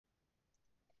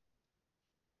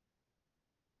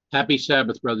Happy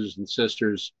Sabbath, brothers and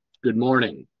sisters. Good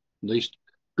morning. At least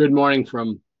good morning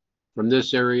from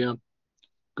this area.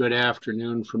 Good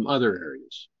afternoon from other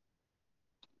areas.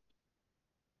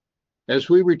 As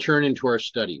we return into our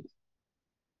study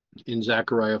in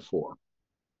Zechariah 4,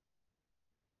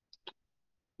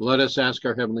 let us ask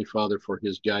our Heavenly Father for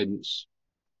his guidance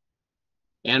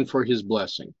and for his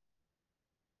blessing.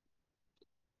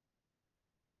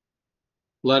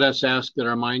 Let us ask that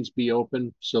our minds be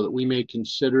open so that we may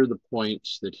consider the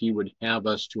points that he would have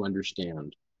us to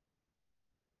understand,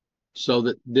 so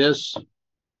that this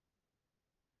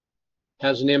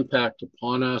has an impact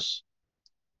upon us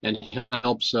and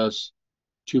helps us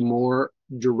to more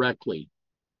directly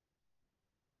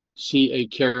see a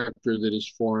character that is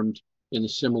formed in the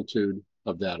similitude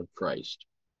of that of Christ.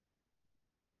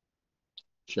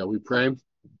 Shall we pray?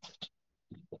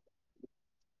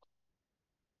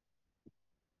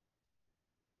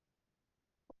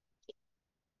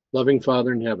 Loving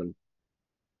Father in heaven,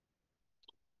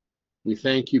 we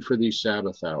thank you for these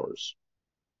Sabbath hours.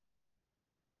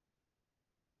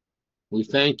 We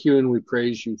thank you and we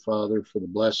praise you, Father, for the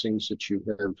blessings that you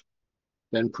have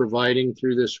been providing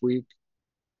through this week.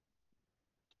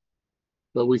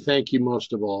 But we thank you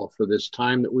most of all for this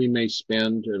time that we may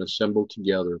spend and assemble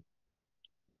together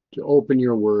to open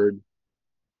your word,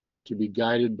 to be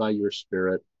guided by your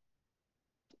Spirit,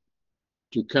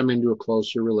 to come into a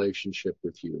closer relationship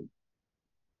with you.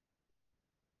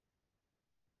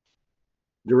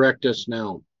 Direct us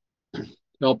now.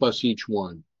 Help us each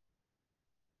one.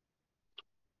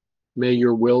 May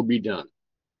your will be done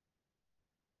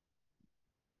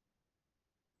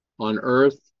on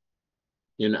earth,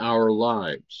 in our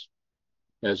lives,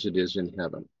 as it is in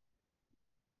heaven.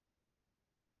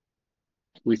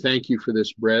 We thank you for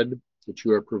this bread that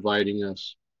you are providing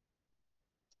us,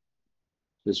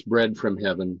 this bread from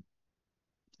heaven.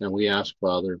 And we ask,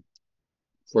 Father,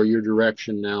 for your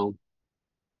direction now,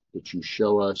 that you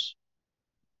show us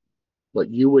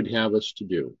what you would have us to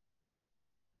do,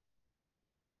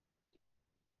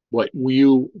 what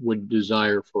you would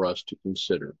desire for us to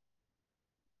consider.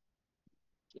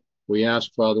 We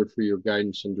ask, Father, for your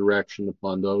guidance and direction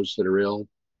upon those that are ill.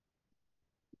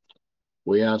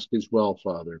 We ask as well,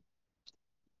 Father,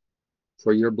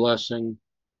 for your blessing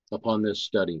upon this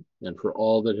study and for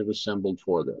all that have assembled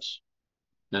for this,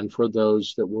 and for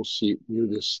those that will see you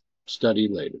this study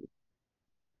later.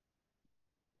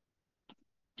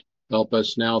 Help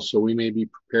us now so we may be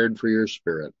prepared for your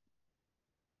Spirit.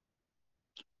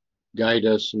 Guide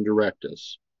us and direct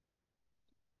us.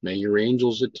 May your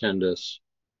angels attend us.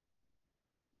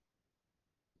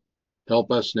 Help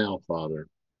us now, Father.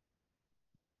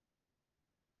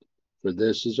 For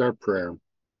this is our prayer.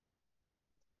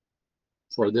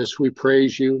 For this we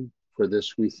praise you. For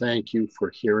this we thank you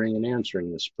for hearing and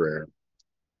answering this prayer.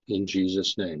 In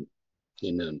Jesus' name,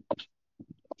 amen.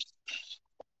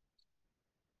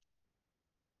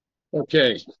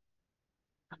 Okay.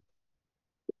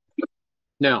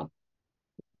 Now,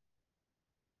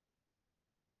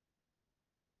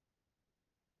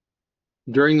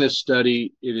 during this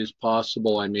study, it is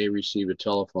possible I may receive a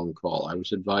telephone call. I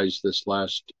was advised this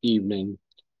last evening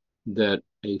that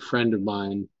a friend of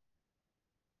mine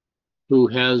who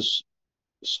has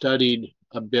studied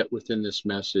a bit within this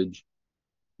message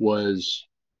was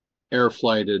air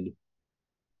flighted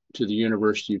to the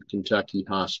University of Kentucky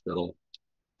Hospital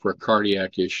for a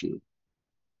cardiac issue.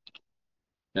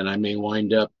 And I may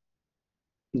wind up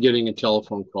getting a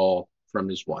telephone call from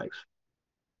his wife.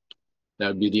 That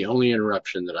would be the only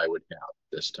interruption that I would have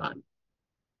this time.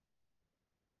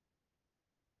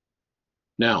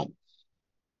 Now,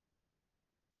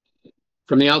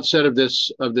 from the outset of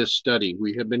this study,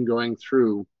 we have been going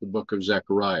through the book of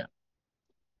Zechariah,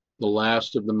 the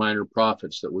last of the minor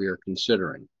prophets that we are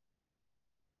considering.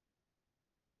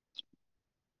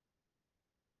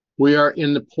 We are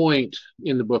in the point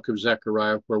in the book of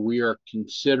Zechariah where we are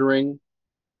considering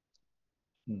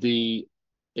the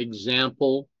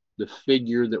example, the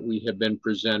figure that we have been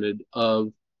presented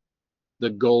of the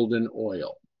golden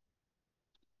oil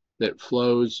that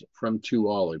flows from two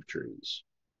olive trees.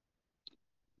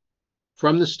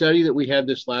 From the study that we had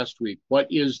this last week, what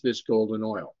is this golden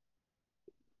oil?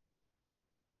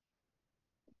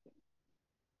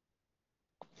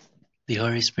 The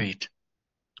Holy Spirit.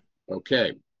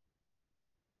 Okay.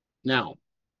 Now,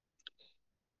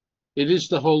 it is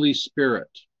the Holy Spirit.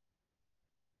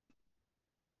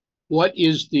 What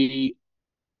is the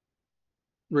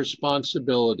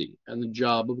responsibility and the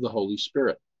job of the Holy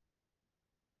Spirit?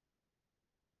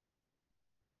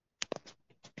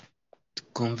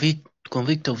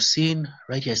 Convict of sin,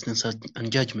 righteousness,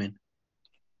 and judgment.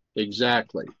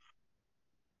 Exactly.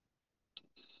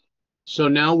 So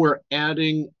now we're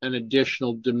adding an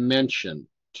additional dimension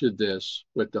to this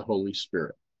with the Holy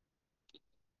Spirit.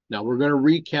 Now we're going to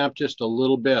recap just a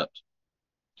little bit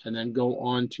and then go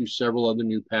on to several other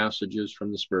new passages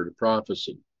from the Spirit of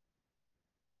Prophecy.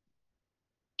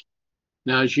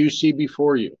 Now, as you see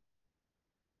before you,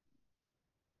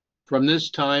 from this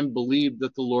time, believe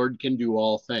that the Lord can do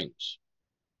all things.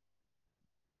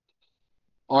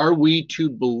 Are we to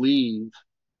believe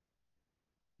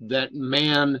that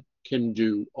man can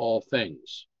do all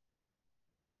things?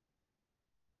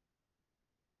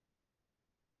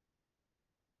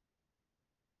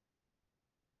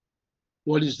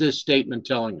 What is this statement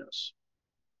telling us?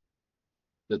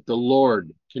 That the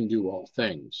Lord can do all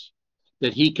things,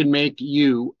 that he can make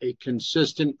you a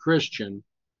consistent Christian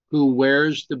who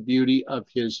wears the beauty of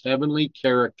his heavenly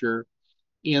character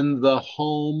in the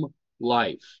home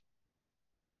life.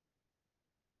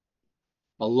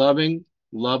 A loving,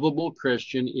 lovable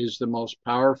Christian is the most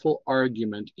powerful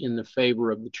argument in the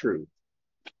favor of the truth.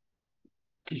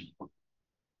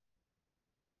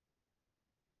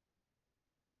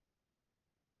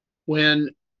 When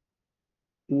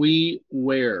we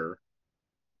wear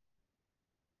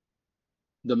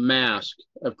the mask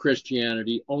of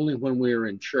Christianity only when we are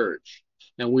in church,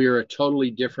 and we are a totally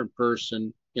different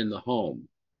person in the home,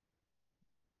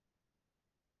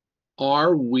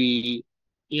 are we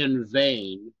in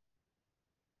vain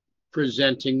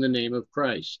presenting the name of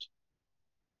Christ?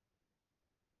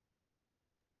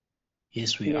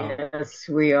 Yes, we are. Yes,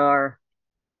 we are.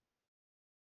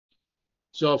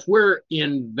 So if we're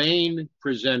in vain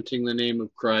presenting the name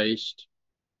of Christ,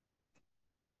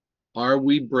 are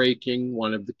we breaking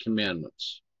one of the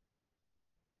commandments?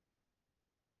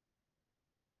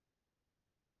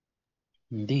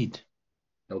 Indeed.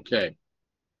 Okay.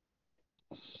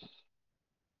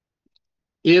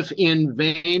 If in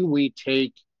vain we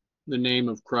take the name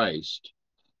of Christ,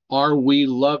 are we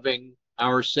loving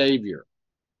our Savior?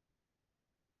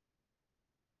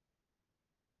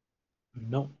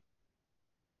 No.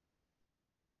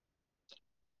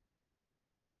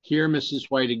 Here, Mrs.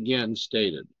 White again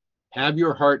stated, have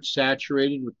your heart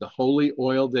saturated with the holy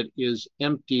oil that is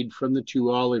emptied from the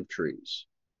two olive trees.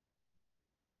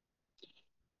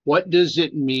 What does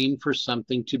it mean for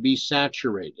something to be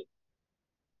saturated?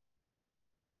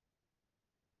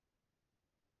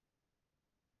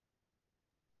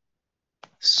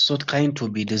 So kind to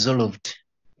be dissolved.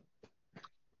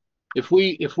 If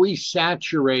we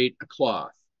saturate a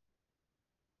cloth,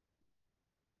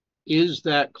 is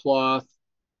that cloth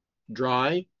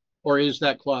dry, or is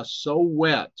that cloth so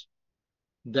wet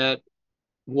that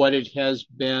what it has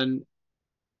been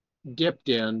dipped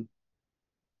in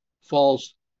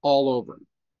falls all over?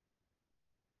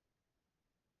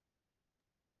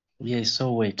 Yes,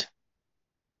 so wait.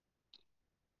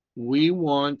 We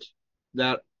want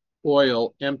that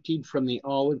oil emptied from the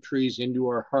olive trees into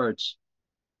our hearts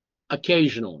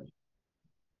occasionally.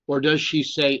 Or does she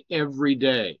say every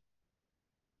day?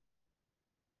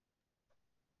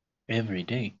 Every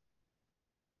day.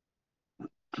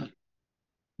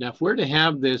 Now, if we're to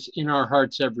have this in our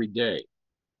hearts every day,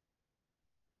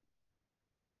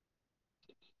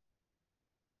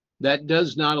 that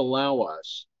does not allow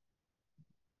us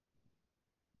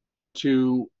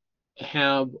to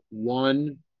have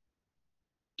one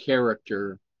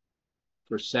character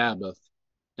for Sabbath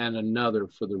and another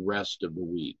for the rest of the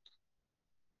week.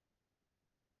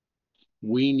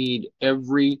 We need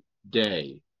every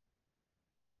day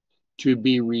to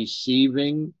be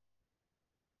receiving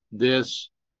this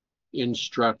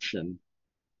instruction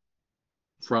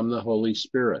from the Holy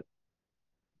Spirit.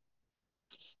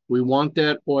 We want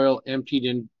that oil emptied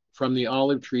in from the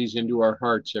olive trees into our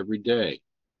hearts every day.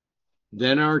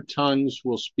 Then our tongues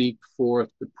will speak forth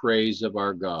the praise of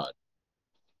our God,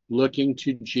 looking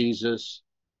to Jesus,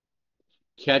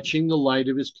 catching the light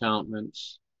of his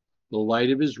countenance, the light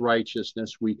of his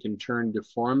righteousness. We can turn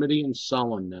deformity and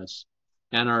sullenness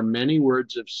and our many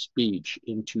words of speech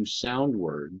into sound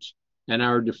words, and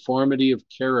our deformity of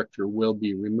character will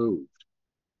be removed.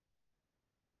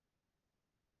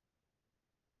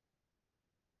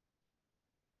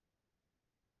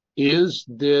 Is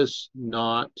this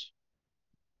not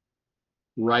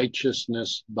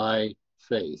righteousness by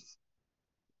faith?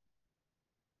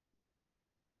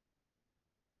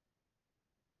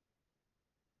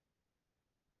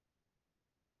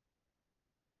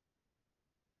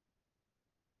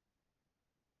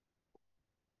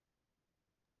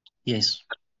 Yes.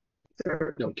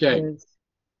 Okay.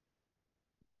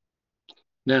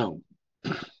 Now,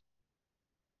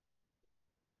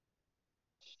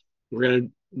 we're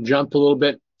going to jump a little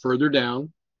bit further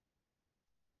down.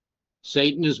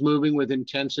 Satan is moving with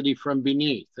intensity from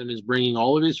beneath and is bringing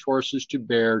all of his forces to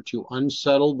bear to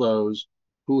unsettle those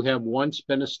who have once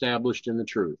been established in the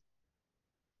truth.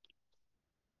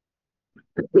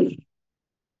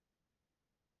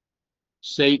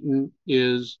 Satan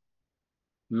is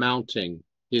mounting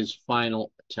his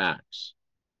final attacks.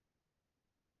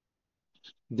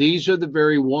 These are the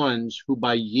very ones who,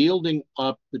 by yielding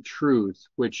up the truth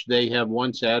which they have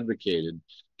once advocated,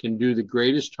 can do the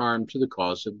greatest harm to the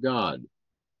cause of God.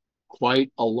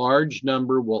 Quite a large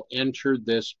number will enter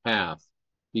this path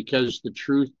because the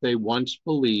truth they once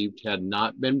believed had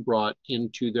not been brought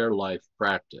into their life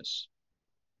practice.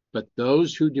 But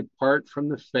those who depart from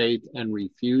the faith and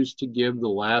refuse to give the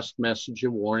last message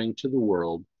of warning to the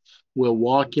world will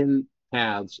walk in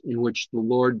paths in which the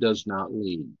Lord does not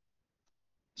lead.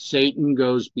 Satan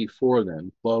goes before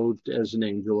them, clothed as an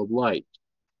angel of light.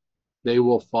 They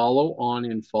will follow on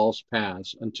in false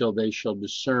paths until they shall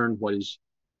discern what is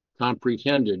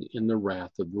comprehended in the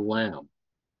wrath of the Lamb.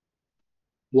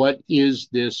 What is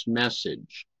this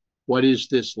message? What is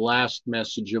this last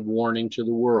message of warning to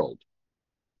the world?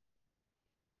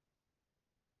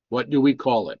 What do we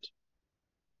call it?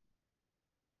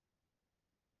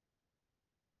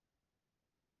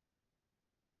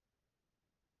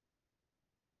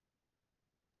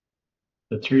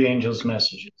 The three angels'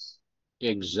 messages.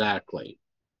 Exactly.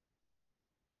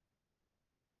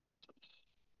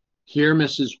 Here,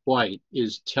 Mrs. White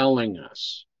is telling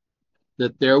us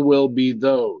that there will be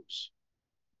those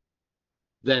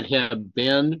that have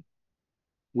been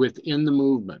within the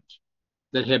movement,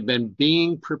 that have been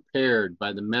being prepared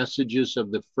by the messages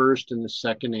of the first and the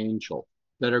second angel,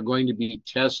 that are going to be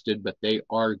tested, but they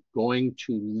are going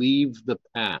to leave the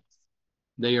path.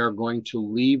 They are going to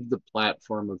leave the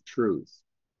platform of truth.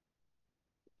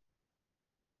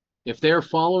 If they're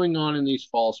following on in these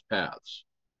false paths,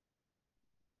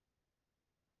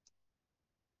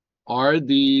 are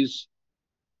these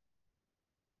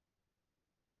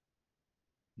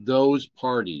those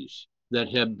parties that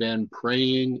have been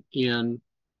praying in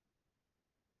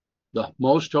the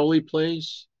most holy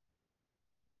place?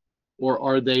 Or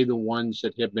are they the ones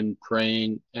that have been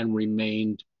praying and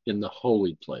remained in the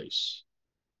holy place?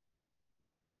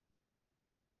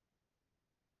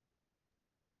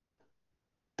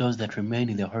 Those that remain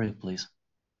in the holy place.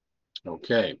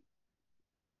 Okay.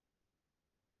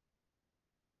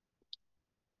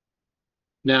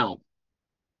 Now,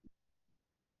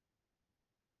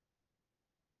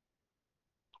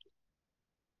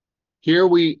 here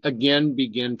we again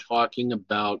begin talking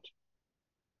about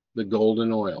the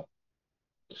golden oil.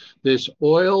 This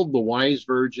oil the wise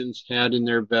virgins had in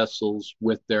their vessels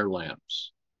with their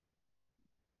lamps.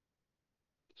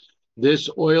 This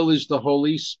oil is the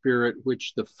Holy Spirit,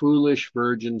 which the foolish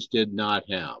virgins did not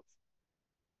have.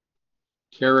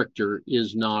 Character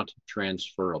is not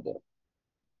transferable.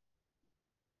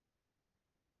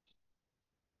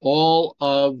 All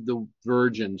of the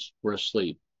virgins were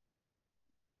asleep.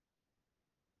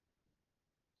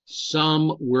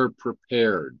 Some were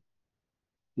prepared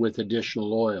with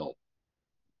additional oil.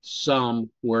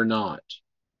 Some were not.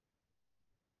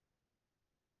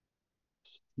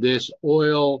 This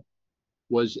oil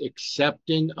was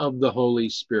accepting of the Holy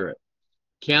Spirit.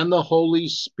 Can the Holy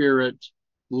Spirit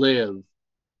live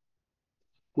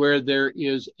where there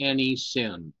is any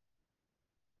sin?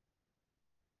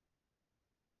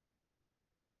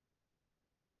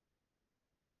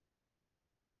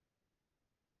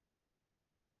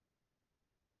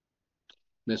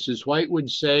 Mrs. White would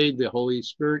say the Holy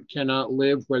Spirit cannot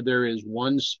live where there is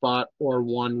one spot or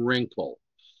one wrinkle.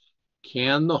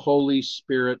 Can the Holy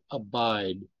Spirit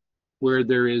abide where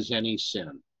there is any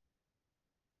sin?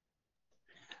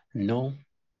 No.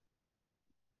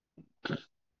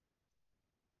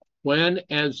 When,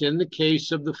 as in the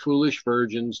case of the foolish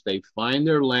virgins, they find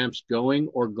their lamps going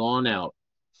or gone out,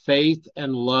 faith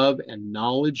and love and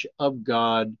knowledge of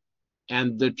God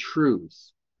and the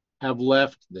truth have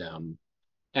left them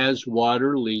as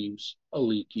water leaves a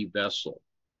leaky vessel.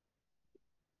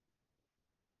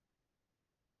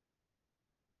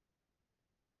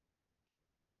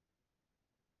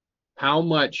 How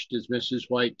much does Mrs.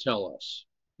 White tell us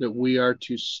that we are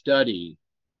to study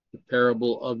the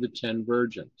parable of the 10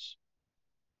 virgins?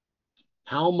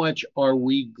 How much are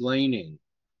we gleaning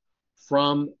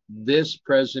from this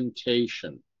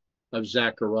presentation of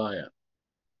Zechariah?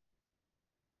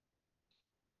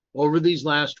 Over these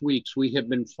last weeks, we have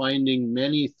been finding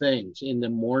many things in the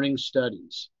morning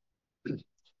studies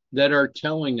that are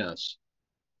telling us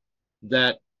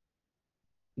that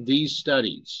these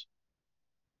studies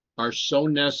are so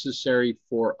necessary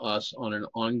for us on an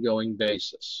ongoing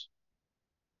basis.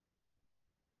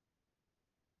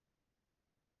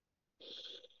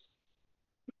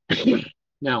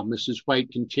 Now, Mrs.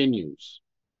 White continues,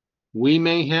 we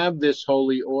may have this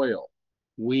holy oil.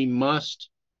 We must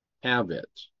have it.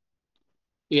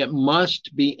 It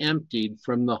must be emptied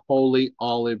from the holy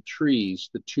olive trees,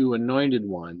 the two anointed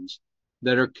ones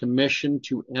that are commissioned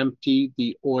to empty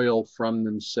the oil from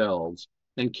themselves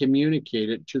and communicate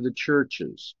it to the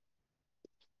churches.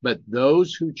 But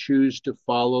those who choose to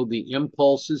follow the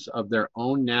impulses of their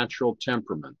own natural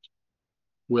temperament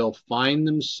will find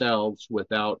themselves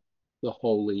without the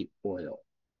holy oil.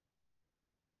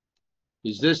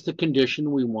 Is this the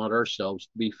condition we want ourselves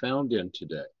to be found in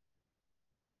today?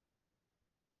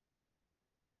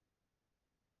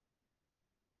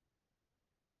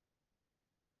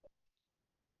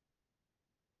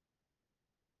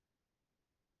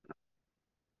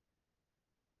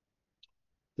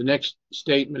 The next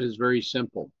statement is very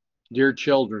simple. Dear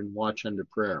children, watch unto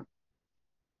prayer.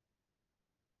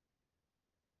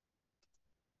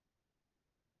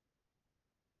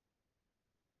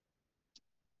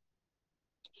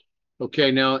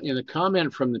 Okay, now in a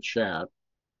comment from the chat,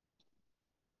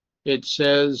 it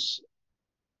says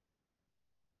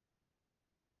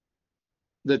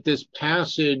that this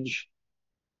passage,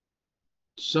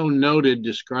 so noted,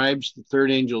 describes the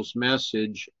third angel's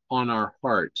message on our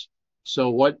hearts.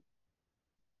 So what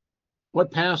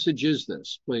passage is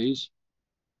this, please?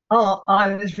 Oh,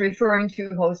 I was referring to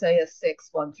Hosea 6,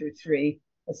 1 through 3.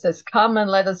 It says, come and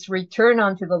let us return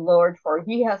unto the Lord, for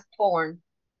he has torn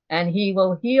and he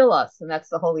will heal us. And that's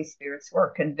the Holy Spirit's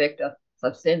work, convict us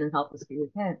of sin and help us to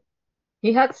repent.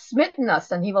 He hath smitten us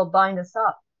and he will bind us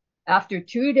up. After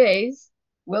 2 days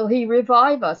will he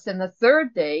revive us, and the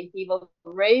third day he will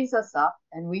raise us up,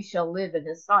 and we shall live in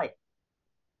his sight.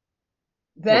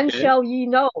 Then shall ye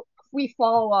know, if we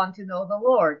follow on to know the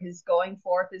Lord. His going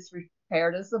forth is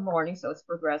prepared as the morning, so it's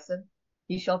progressive.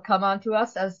 He shall come unto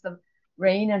us as the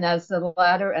rain, and as the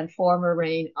latter and former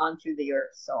rain unto the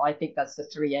earth. So I think that's the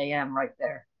 3 a.m. right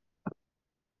there.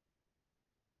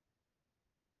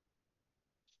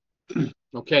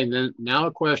 Okay, then now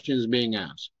a question is being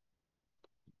asked.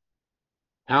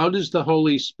 How does the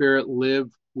Holy Spirit live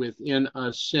within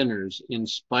us sinners in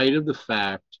spite of the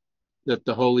fact that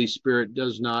the Holy Spirit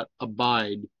does not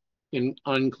abide in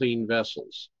unclean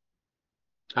vessels?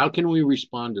 How can we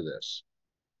respond to this?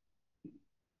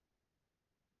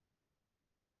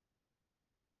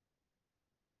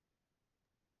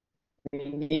 We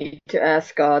need to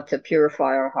ask God to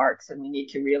purify our hearts, and we need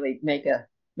to really make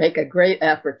a great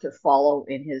effort to follow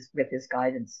with his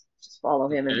guidance. Just follow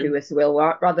him and do his will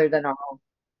rather than our own.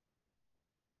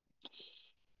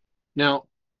 Now,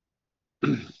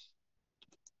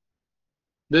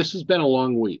 this has been a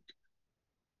long week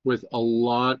with a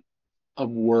lot of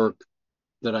work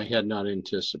that I had not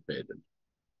anticipated.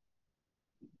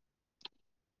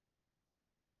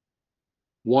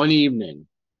 One evening,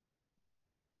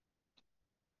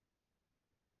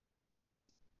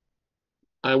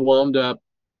 I wound up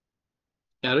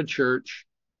at a church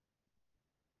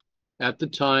at the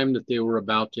time that they were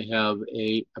about to have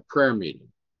a prayer meeting.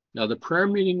 Now, the prayer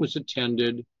meeting was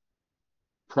attended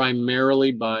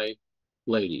primarily by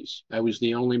ladies. I was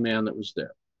the only man that was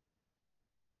there.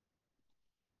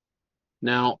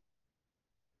 Now,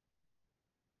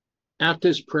 at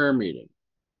this prayer meeting,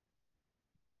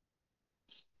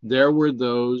 there were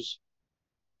those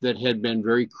that had been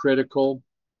very critical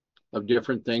of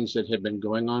different things that had been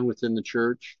going on within the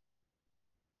church.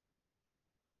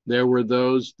 There were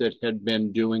those that had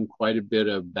been doing quite a bit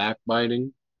of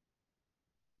backbiting,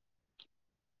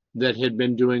 that had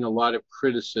been doing a lot of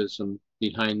criticism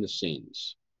behind the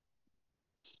scenes.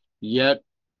 Yet,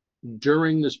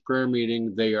 during this prayer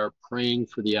meeting, they are praying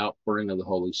for the outpouring of the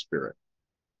Holy Spirit.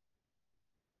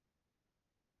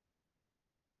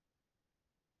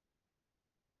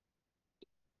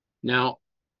 Now,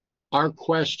 our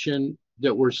question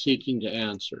that we're seeking to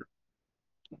answer,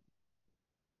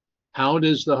 how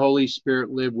does the Holy Spirit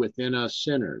live within us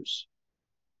sinners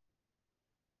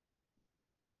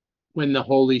when the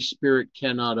Holy Spirit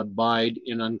cannot abide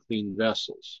in unclean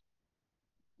vessels?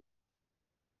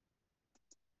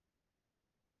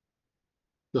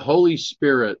 The Holy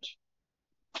Spirit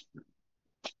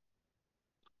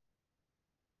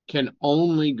can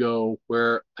only go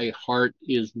where a heart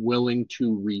is willing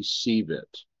to receive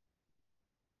it.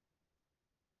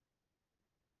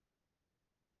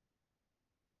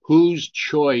 Whose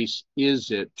choice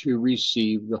is it to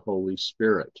receive the Holy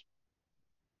Spirit?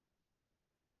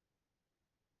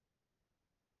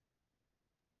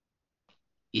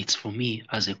 It's for me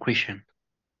as a Christian.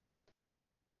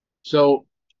 So,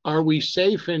 are we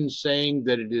safe in saying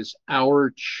that it is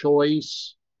our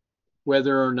choice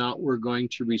whether or not we're going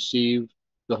to receive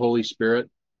the Holy Spirit?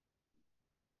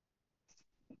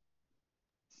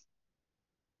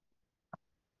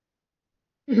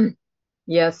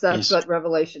 Yes, that's Yes. what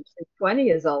Revelation 2:20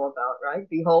 is all about, right?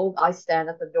 Behold, I stand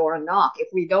at the door and knock. If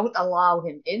we don't allow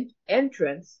him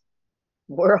entrance,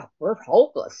 we're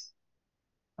hopeless.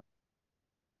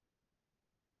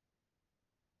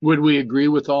 Would we agree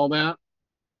with all that?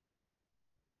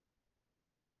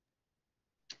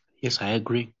 Yes, I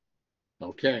agree.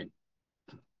 Okay.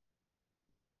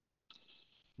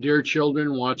 Dear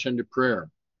children, watch unto prayer.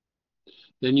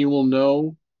 Then you will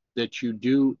know that you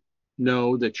do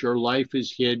know that your life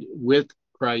is hid with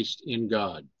Christ in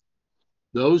God.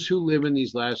 Those who live in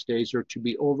these last days are to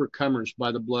be overcomers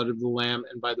by the blood of the Lamb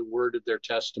and by the word of their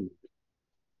testimony.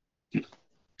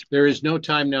 There is no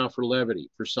time now for levity,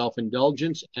 for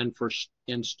self-indulgence,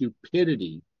 and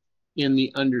stupidity in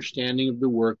the understanding of the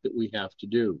work that we have to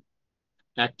do.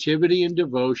 Activity and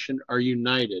devotion are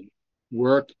united.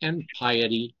 Work and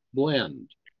piety blend.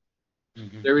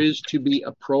 There is to be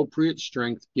appropriate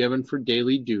strength given for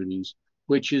daily duties,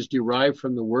 which is derived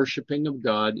from the worshiping of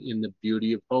God in the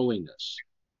beauty of holiness.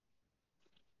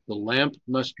 The lamp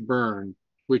must burn,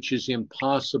 which is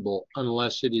impossible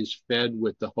unless it is fed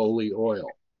with the holy oil.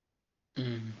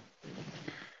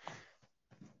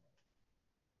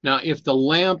 Now, if the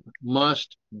lamp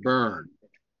must burn,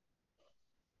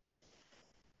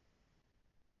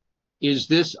 is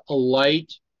this a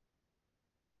light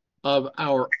of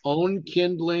our own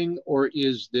kindling, or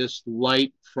is this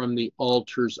light from the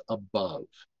altars above?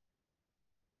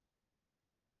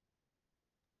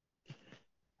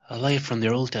 A light from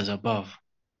the altars above.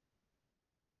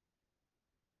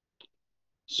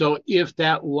 So if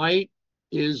that light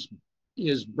is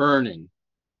burning,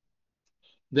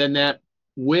 then that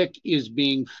wick is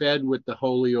being fed with the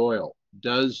holy oil.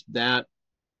 Does that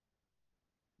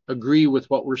agree with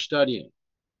what we're studying?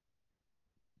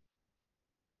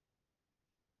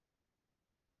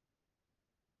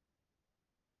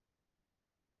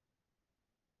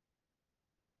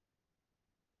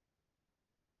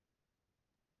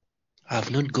 I have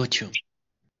not got you.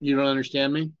 You don't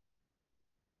understand me?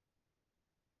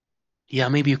 Yeah,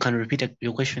 maybe you can repeat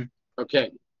your question.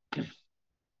 Okay.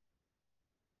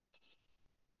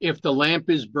 If the lamp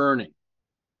is burning,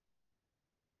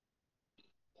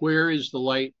 where is the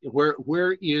light?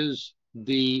 Where is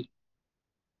the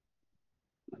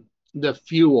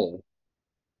fuel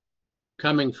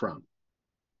coming from?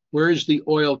 Where is the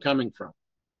oil coming from?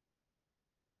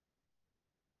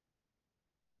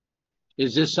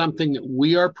 Is this something that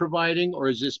we are providing, or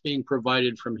is this being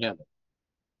provided from heaven?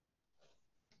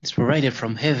 It's provided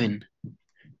from heaven.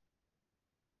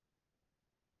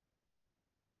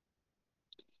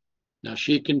 Now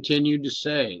she continued to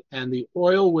say, and the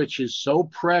oil which is so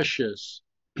precious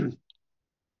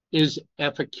is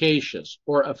efficacious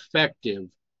or effective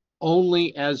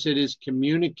only as it is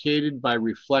communicated by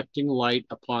reflecting light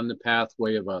upon the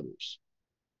pathway of others.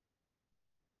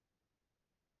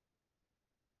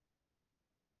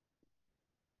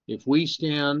 If we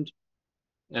stand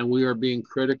and we are being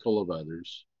critical of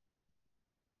others,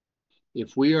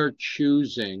 if we are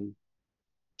choosing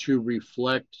to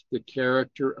reflect the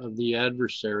character of the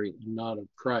adversary and not of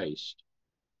Christ,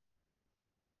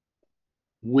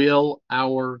 will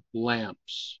our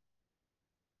lamps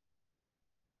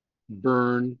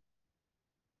burn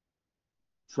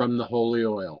from the holy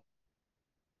oil?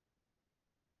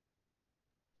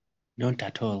 Not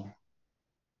at all.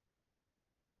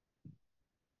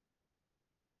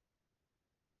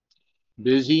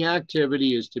 Busy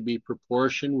activity is to be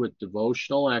proportioned with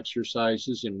devotional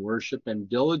exercises in worship and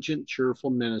diligent, cheerful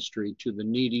ministry to the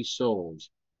needy souls,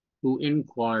 whose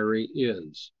inquiry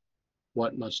is,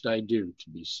 what must I do to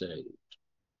be saved?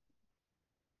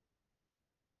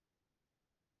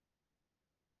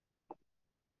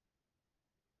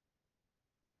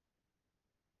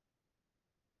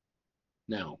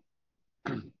 Now,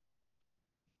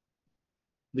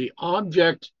 the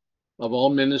object of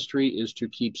all ministry is to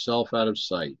keep self out of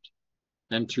sight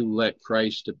and to let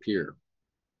Christ appear.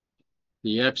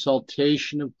 The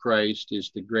exaltation of Christ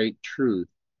is the great truth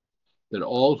that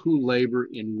all who labor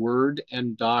in word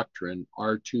and doctrine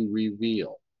are to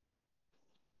reveal.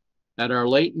 At our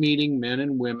late meeting, men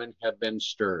and women have been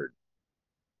stirred.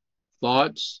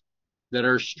 Thoughts that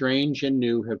are strange and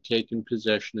new have taken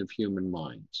possession of human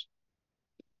minds.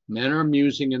 Men are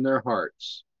musing in their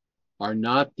hearts, are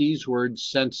not these words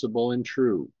sensible and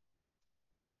true?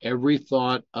 Every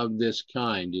thought of this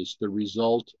kind is the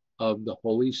result of the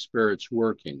Holy Spirit's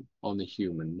working on the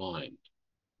human mind.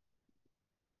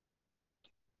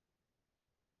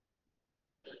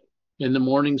 In the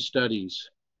morning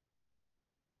studies,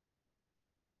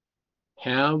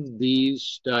 have these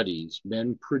studies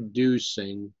been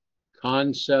producing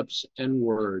concepts and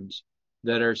words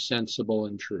that are sensible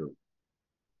and true.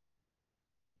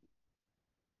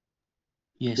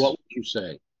 Yes. What would you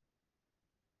say?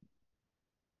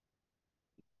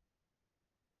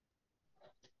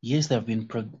 Yes, they have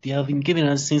been given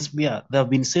us since they have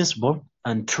been sensible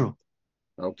and true.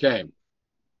 Okay.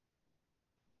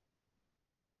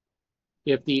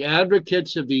 If the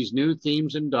advocates of these new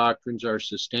themes and doctrines are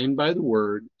sustained by the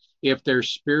word, if their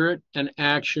spirit and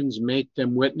actions make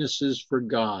them witnesses for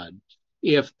God,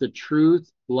 if the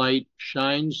truth light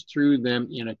shines through them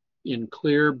in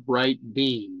clear, bright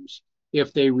beams,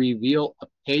 if they reveal a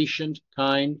patient,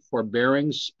 kind,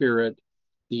 forbearing spirit,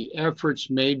 the efforts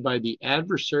made by the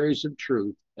adversaries of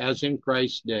truth, as in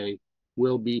Christ's day,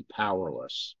 will be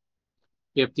powerless.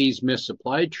 If these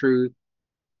misapply truth,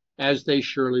 as they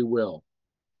surely will,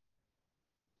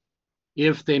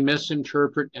 if they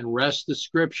misinterpret and wrest the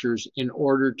scriptures in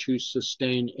order to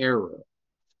sustain error,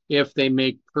 if they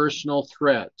make personal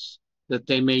threats that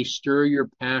they may stir your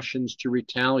passions to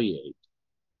retaliate,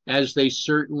 as they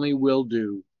certainly will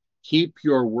do, keep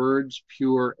your words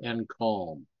pure and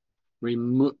calm.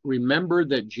 Remember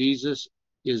that Jesus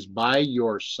is by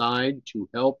your side to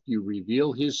help you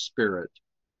reveal his spirit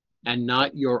and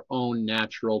not your own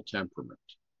natural temperament.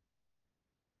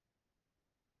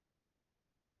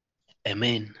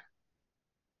 Amen.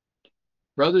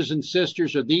 Brothers and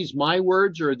sisters, are these my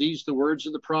words or are these the words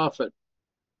of the prophet?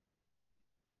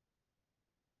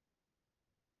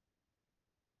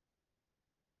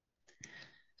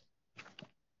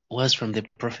 Was from the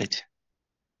prophet.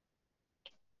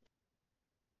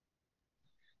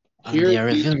 And Here, they are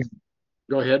revealed.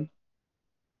 go ahead.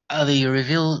 They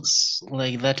reveal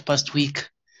like that past week,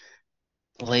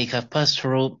 like a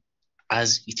pastoral,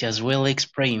 as it has well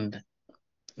explained,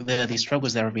 the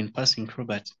struggles that have been passing through.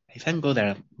 But I thank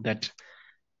God that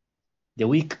the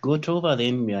week got over,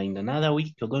 then we are in another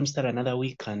week. We're going to start another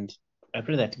week, and I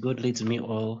pray that God leads me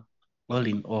all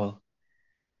in all.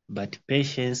 But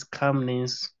patience,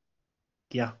 calmness,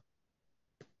 yeah.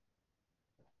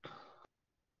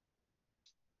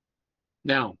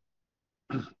 Now,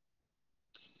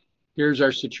 here's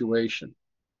our situation.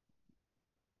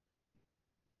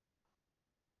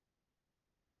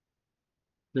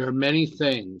 There are many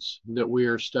things that we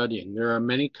are studying. There are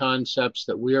many concepts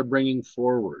that we are bringing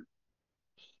forward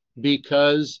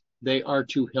because they are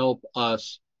to help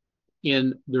us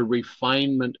in the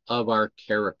refinement of our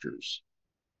characters.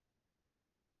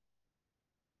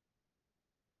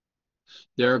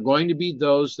 There are going to be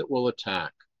those that will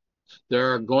attack.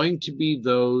 There are going to be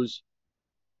those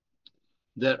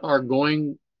that are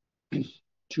going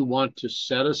to want to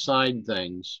set aside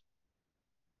things.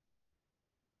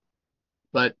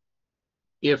 But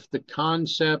if the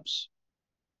concepts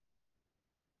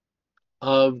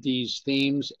of these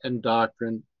themes and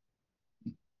doctrine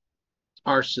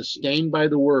are sustained by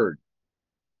the word,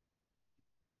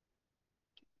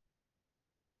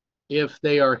 if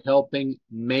they are helping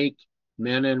make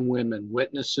men and women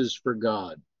witnesses for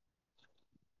God,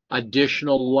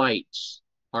 additional lights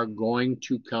are going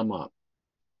to come up.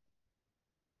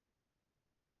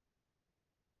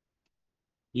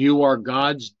 You are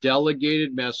God's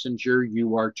delegated messenger.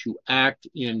 You are to act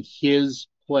in his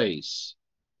place.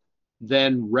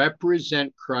 Then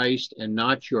represent Christ and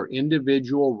not your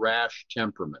individual rash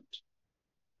temperament.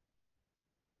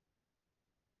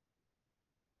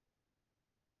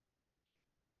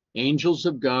 Angels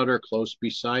of God are close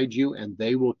beside you, and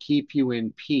they will keep you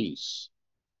in peace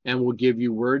and will give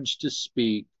you words to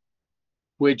speak,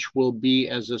 which will be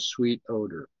as a sweet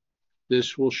odor.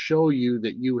 This will show you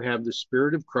that you have the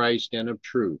Spirit of Christ and of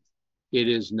truth. It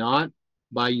is not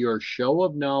by your show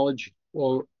of knowledge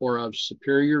or of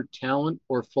superior talent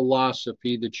or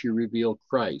philosophy that you reveal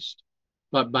Christ,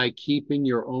 but by keeping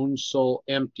your own soul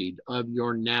emptied of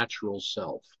your natural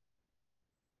self.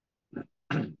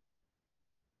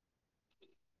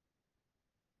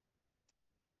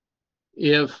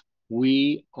 If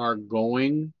we are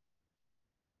going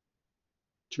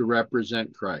to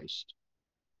represent Christ,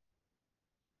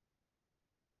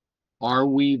 are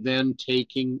we then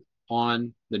taking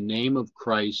on the name of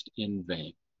Christ in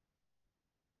vain?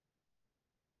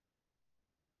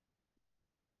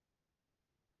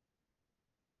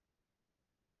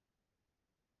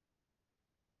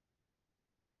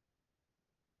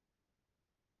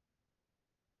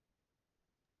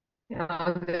 There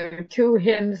are two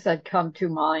hymns that come to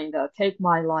mind. Take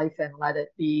my life and let it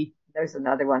be. There's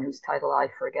another one whose title I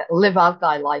forget. Live out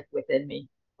thy life within me,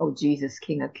 O Jesus,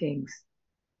 King of Kings.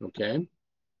 Okay.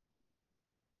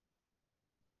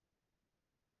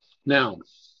 Now,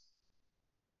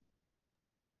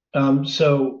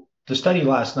 so the study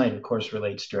last night, of course,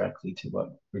 relates directly to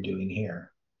what we're doing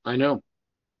here. I know.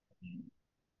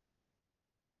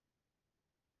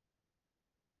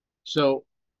 So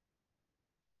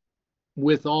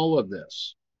with all of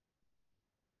this,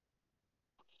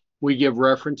 we give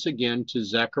reference again to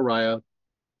Zechariah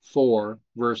 4,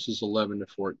 verses 11 to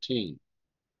 14.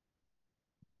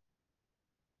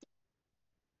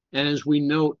 And as we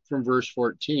note from verse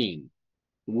 14,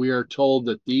 we are told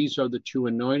that these are the two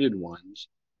anointed ones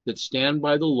that stand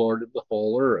by the Lord of the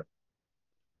whole earth.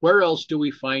 Where else do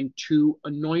we find two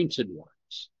anointed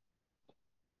ones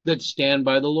that stand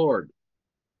by the Lord?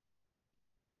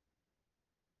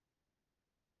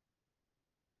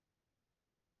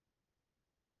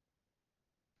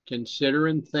 Consider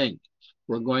and think.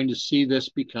 We're going to see this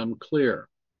become clear.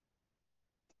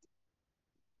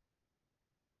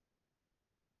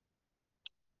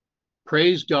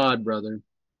 Praise God, brother.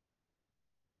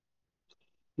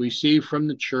 We see from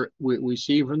the church, we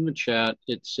see from the chat,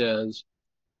 it says,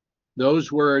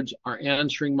 those words are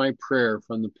answering my prayer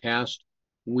from the past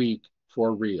week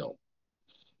for real.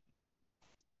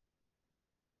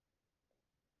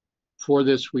 For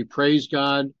this we praise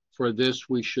God. For this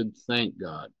we should thank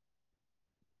God.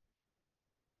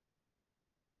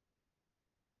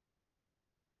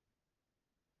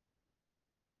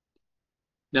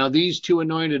 Now these two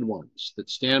anointed ones that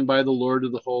stand by the Lord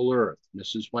of the whole earth,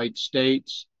 Mrs. White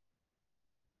states,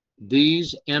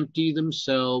 these empty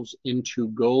themselves into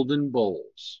golden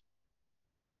bowls,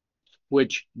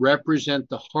 which represent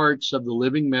the hearts of the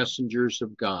living messengers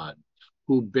of God,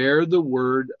 who bear the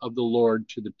word of the Lord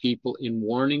to the people in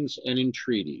warnings and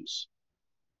entreaties.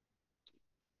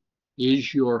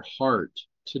 Is your heart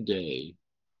today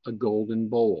a golden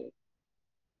bowl?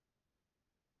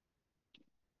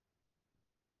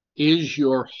 Is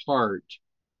your heart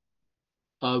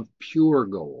of pure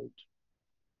gold?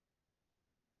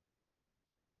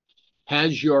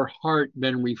 Has your heart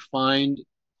been refined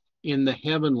in the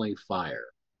heavenly fire?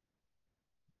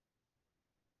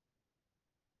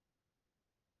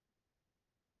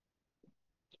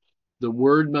 The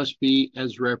word must be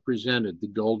as represented, the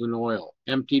golden oil,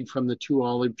 emptied from the two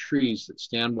olive trees that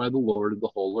stand by the Lord of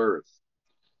the whole earth.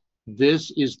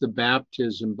 This is the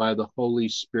baptism by the Holy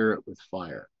Spirit with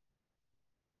fire.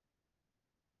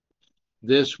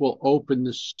 This will open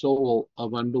the soul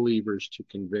of unbelievers to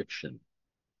conviction.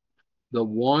 The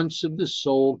wants of the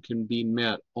soul can be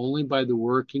met only by the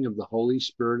working of the Holy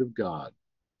Spirit of God.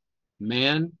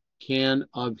 Man can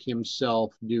of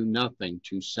himself do nothing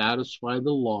to satisfy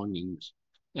the longings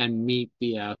and meet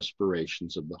the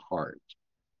aspirations of the heart.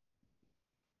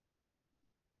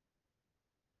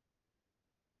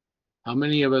 How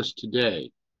many of us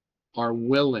today are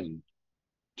willing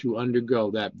to undergo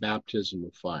that baptism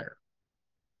of fire?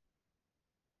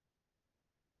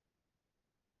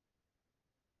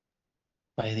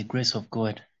 By the grace of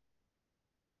God.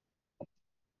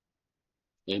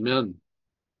 Amen.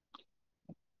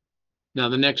 Now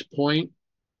the next point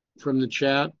from the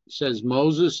chat says,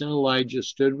 Moses and Elijah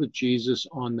stood with Jesus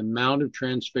on the Mount of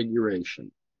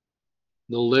Transfiguration.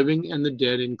 The living and the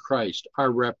dead in Christ are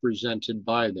represented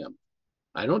by them.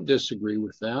 I don't disagree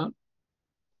with that.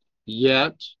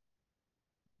 Yet,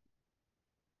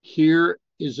 here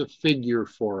is a figure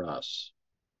for us.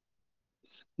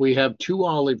 We have two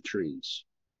olive trees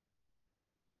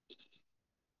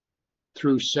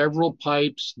through several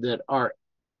pipes that are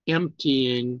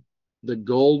emptying the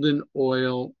golden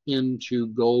oil into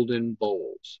golden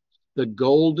bowls. The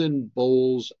golden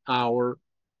bowls are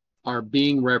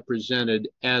being represented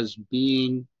as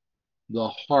being the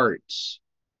hearts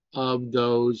of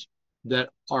those that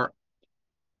are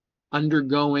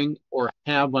undergoing or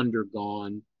have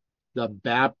undergone the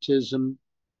baptism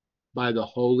by the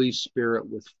Holy Spirit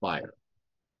with fire.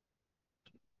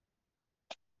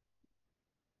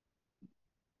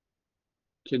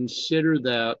 Consider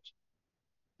that,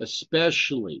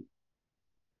 especially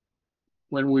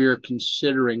when we are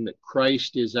considering that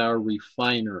Christ is our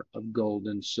refiner of gold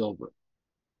and silver.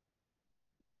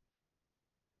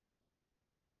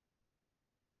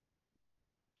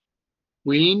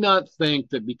 We need not think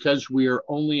that because we are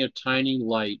only a tiny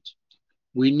light,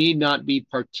 we need not be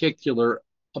particular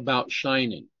about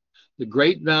shining. The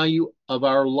great value of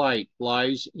our light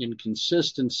lies in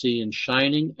consistency in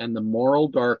shining and the moral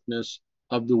darkness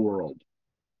of the world.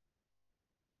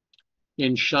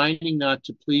 In shining not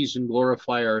to please and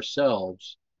glorify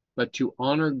ourselves, but to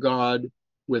honor God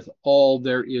with all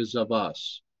there is of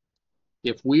us.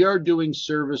 If we are doing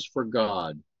service for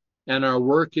God, and our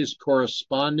work is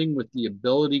corresponding with the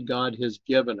ability God has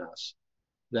given us,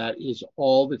 that is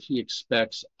all that he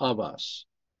expects of us.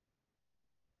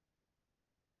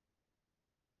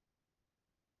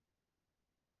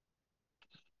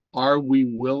 Are we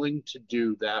willing to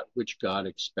do that which God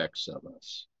expects of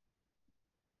us?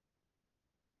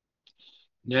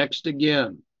 Next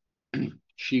again,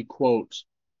 she quotes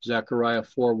Zechariah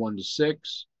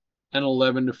 4:1-6 and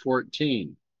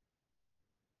 11-14.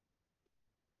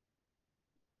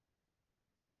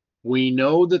 We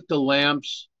know that the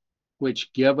lamps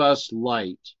which give us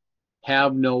light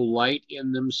have no light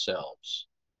in themselves.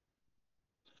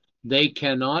 They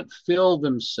cannot fill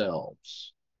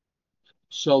themselves.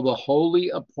 So the holy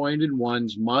appointed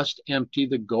ones must empty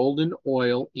the golden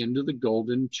oil into the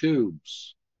golden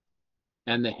tubes.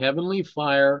 And the heavenly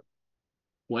fire,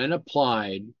 when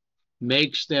applied,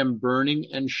 makes them burning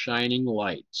and shining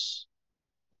lights.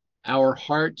 Our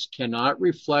hearts cannot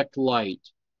reflect light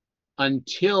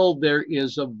until there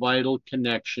is a vital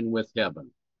connection with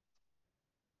heaven.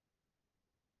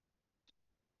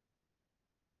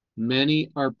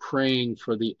 Many are praying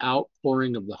for the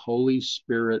outpouring of the Holy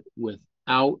Spirit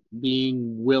without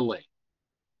being willing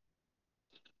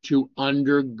to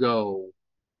undergo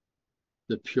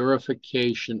the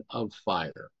purification of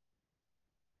fire.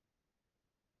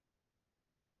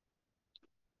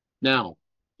 Now,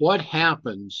 what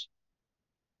happens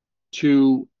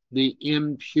to the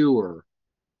impure,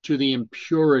 to the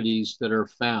impurities that are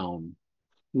found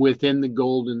within the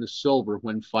gold and the silver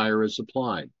when fire is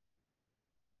applied?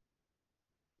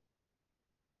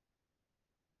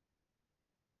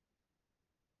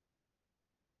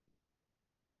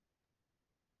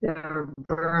 They're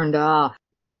burned off.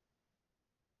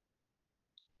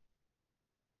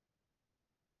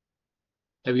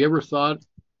 Have you ever thought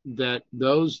that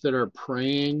those that are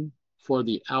praying for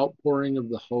the outpouring of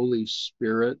the Holy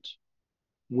Spirit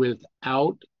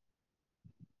without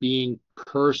being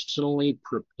personally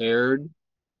prepared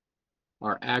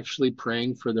are actually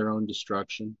praying for their own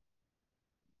destruction?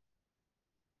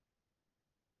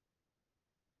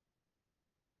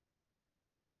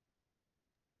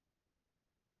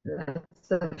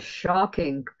 That's a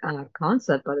shocking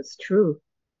concept, but it's true.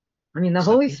 I mean, the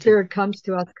Holy Spirit comes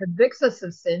to us, convicts us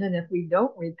of sin, and if we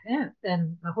don't repent,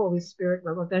 then the Holy Spirit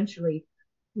will eventually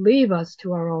leave us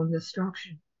to our own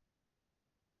destruction.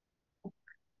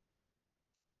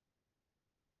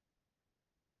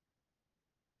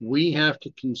 We have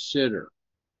to consider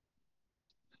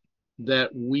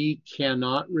that we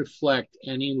cannot reflect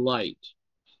any light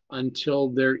until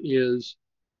there is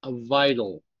a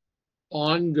vital,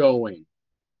 ongoing,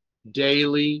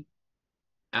 daily,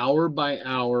 hour by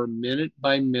hour, minute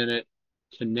by minute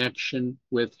connection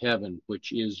with heaven,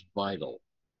 which is vital.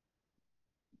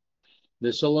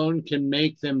 This alone can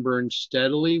make them burn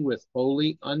steadily with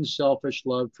holy, unselfish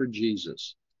love for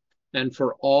Jesus and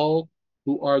for all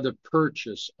who are the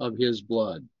purchase of his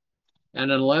blood. And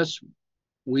unless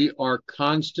we are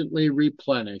constantly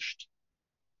replenished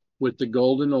with the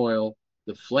golden oil,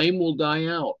 the flame will die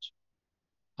out.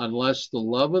 Unless the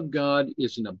love of God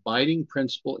is an abiding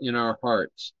principle in our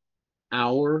hearts,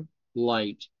 our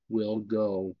light will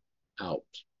go out.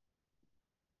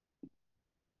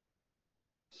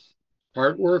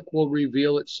 Heart work will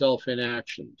reveal itself in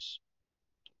actions.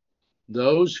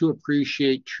 Those who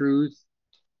appreciate truth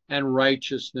and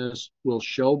righteousness will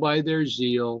show by their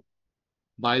zeal,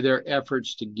 by their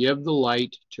efforts to give the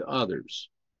light to others.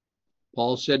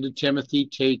 Paul said to Timothy,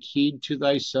 "Take heed to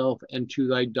thyself and to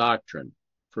thy doctrine."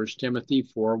 1 Timothy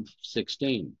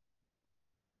 4:16.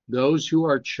 Those who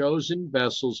are chosen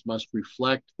vessels must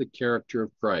reflect the character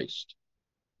of Christ.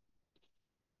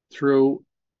 Through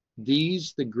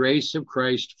these, the grace of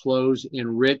Christ flows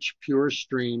in rich, pure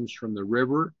streams from the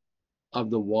river of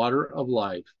the water of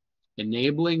life,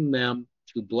 enabling them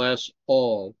to bless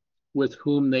all with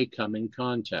whom they come in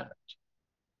contact.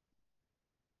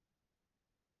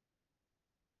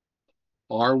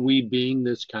 Are we being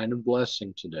this kind of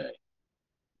blessing today?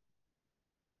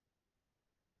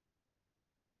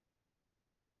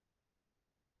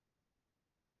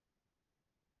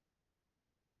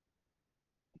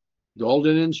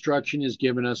 Golden instruction is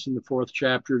given us in the 4th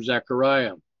chapter of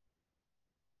Zechariah.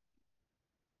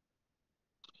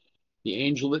 The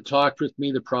angel that talked with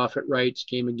me, the prophet writes,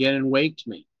 came again and waked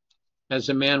me, as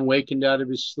a man wakened out of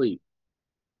his sleep,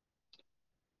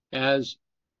 as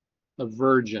a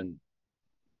virgin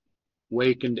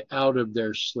wakened out of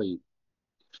their sleep,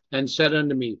 and said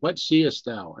unto me, What seest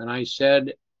thou? And I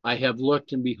said, I have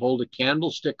looked, and behold, a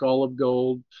candlestick all of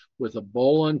gold, with a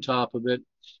bowl on top of it,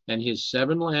 and his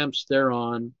 7 lamps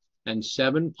thereon, and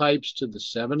 7 pipes to the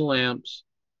 7 lamps,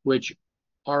 which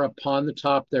are upon the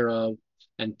top thereof,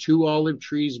 and 2 olive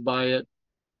trees by it,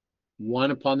 one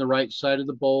upon the right side of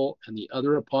the bowl, and the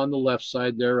other upon the left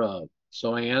side thereof.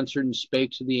 So I answered and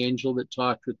spake to the angel that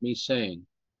talked with me, saying,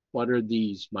 What are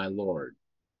these, my Lord?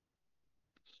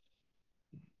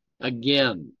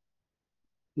 Again,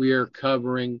 we are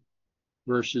covering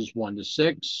verses 1 to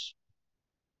 6,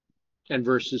 and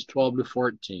verses 12 to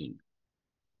 14.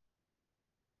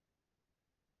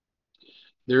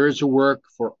 There is a work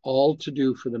for all to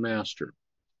do for the Master.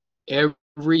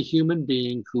 Every human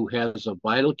being who has a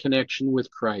vital connection with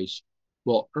Christ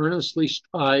will earnestly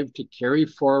strive to carry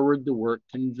forward the work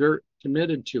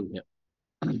committed to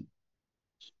him.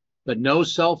 But no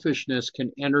selfishness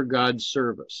can enter God's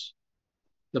service.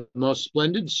 The most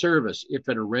splendid service, if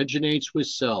it originates with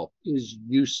self, is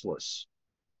useless.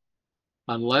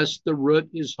 Unless the root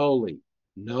is holy,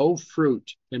 no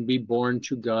fruit can be borne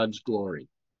to God's glory.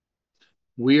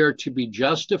 We are to be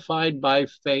justified by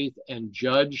faith and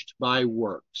judged by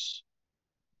works.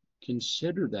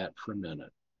 Consider that for a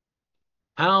minute.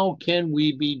 How can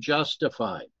we be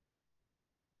justified?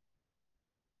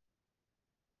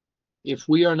 If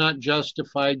we are not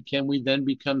justified, can we then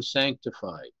become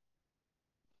sanctified?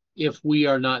 If we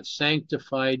are not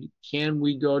sanctified, can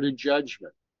we go to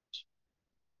judgment?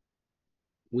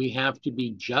 We have to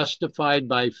be justified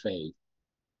by faith.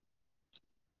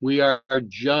 We are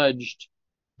judged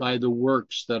by the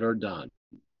works that are done.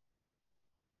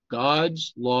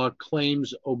 God's law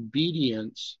claims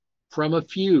obedience from a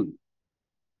few,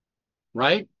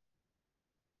 right?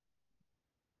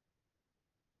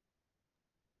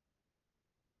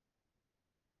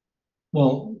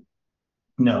 Well,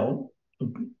 no.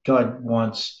 God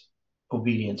wants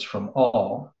obedience from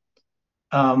all.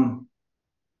 If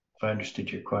I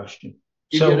understood your question.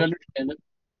 You did understand it.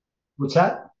 What's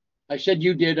that? I said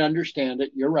you did understand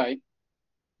it. You're right.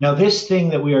 Now, this thing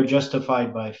that we are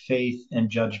justified by faith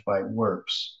and judged by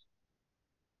works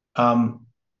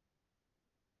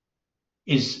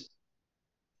is,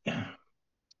 I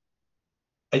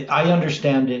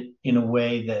understand it in a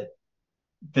way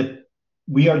that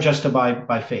we are justified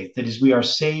by faith. That is, we are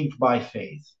saved by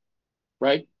faith.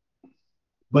 Right.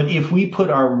 But if we put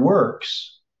our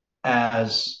works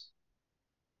as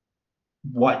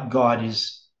what God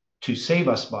is to save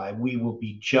us by, we will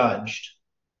be judged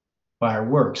by our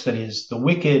works. That is, the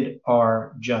wicked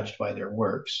are judged by their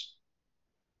works,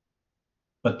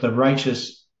 but the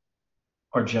righteous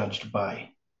are judged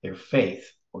by their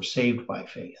faith or saved by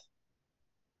faith.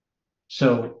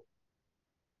 So,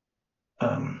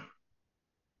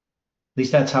 at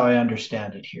least that's how I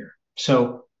understand it here.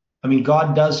 So, I mean,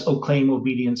 God does claim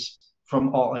obedience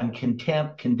from all and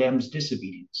condemns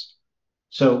disobedience.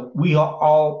 So we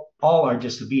all are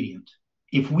disobedient.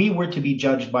 If we were to be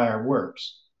judged by our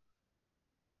works,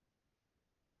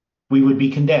 we would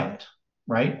be condemned,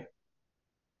 right?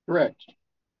 Correct.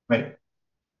 Right.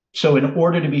 So in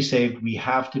order to be saved, we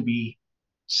have to be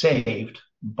saved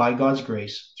by God's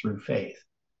grace through faith.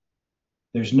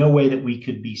 There's no way that we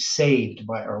could be saved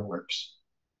by our works,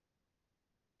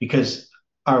 because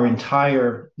our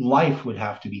entire life would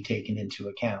have to be taken into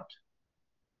account.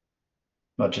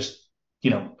 Not just,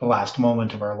 the last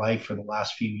moment of our life or the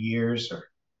last few years or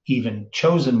even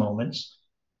chosen moments,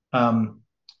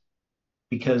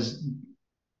 because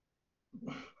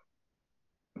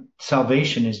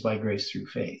salvation is by grace through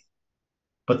faith.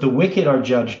 But the wicked are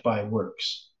judged by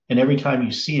works. And every time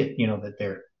you see it, that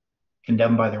they're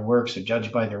condemned by their works or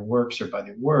judged by their works or by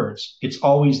their words, it's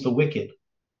always the wicked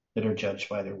that are judged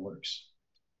by their works.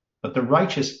 But the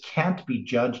righteous can't be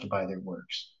judged by their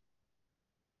works.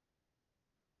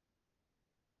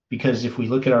 Because if we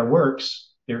look at our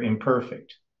works, they're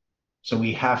imperfect. So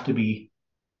we have to be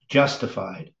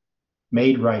justified,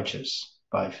 made righteous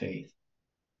by faith.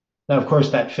 Now, of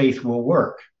course, that faith will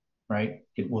work, right?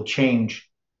 It will change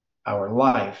our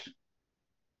life,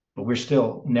 but we're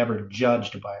still never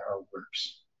judged by our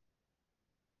works.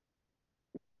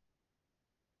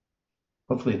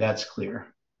 Hopefully that's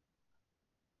clear.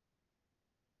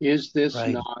 Is this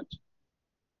Right. not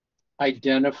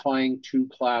identifying two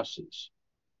classes?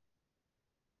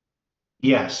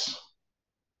 Yes.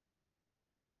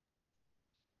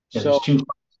 Yeah, So, there's two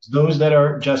classes: those that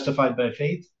are justified by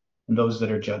faith and those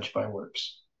that are judged by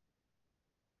works.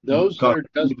 those that God are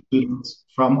just obedience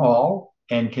from all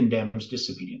and condemns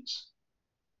disobedience.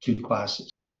 Two classes.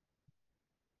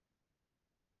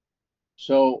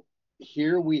 so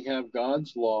here we have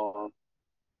God's law.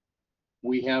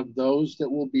 We have those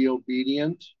that will be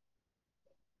obedient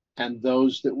and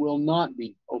those that will not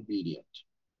be obedient.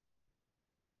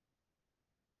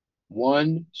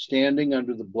 One standing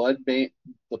under the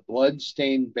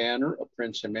blood-stained banner of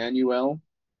Prince Emmanuel,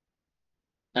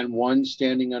 and one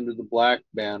standing under the black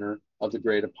banner of the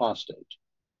great apostate.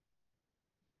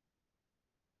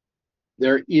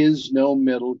 There is no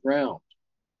middle ground.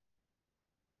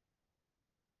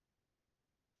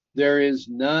 There is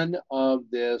none of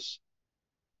this,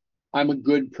 I'm a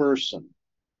good person.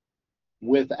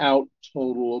 without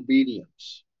total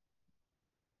obedience.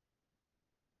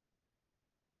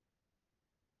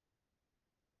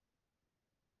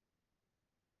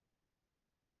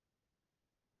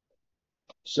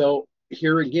 So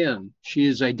here again, she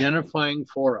is identifying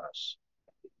for us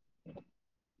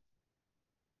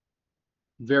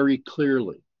very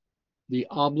clearly the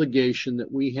obligation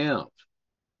that we have.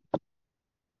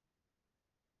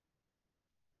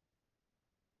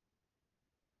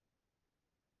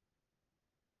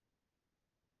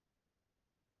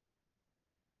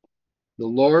 The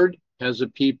Lord has a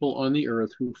people on the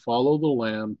earth who follow the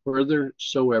Lamb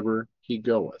whithersoever he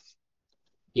goeth.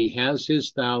 He has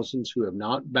his thousands who have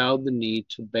not bowed the knee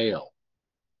to Baal.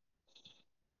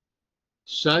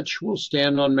 Such will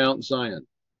stand on Mount Zion,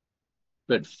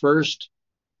 but first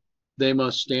they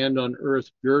must stand on earth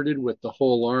girded with the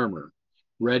whole armor,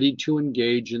 ready to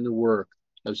engage in the work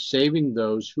of saving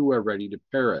those who are ready to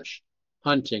perish,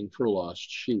 hunting for lost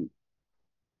sheep.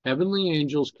 Heavenly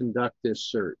angels conduct this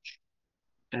search,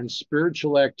 and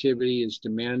spiritual activity is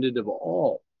demanded of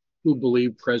all who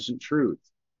believe present truth,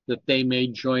 that they may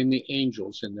join the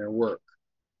angels in their work.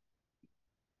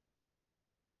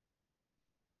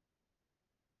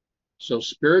 So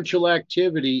spiritual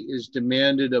activity is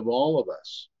demanded of all of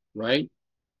us, right?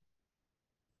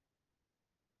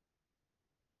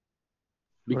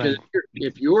 Because Right.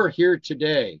 if you're here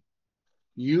today,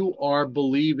 you are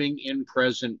believing in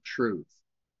present truth.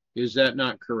 Is that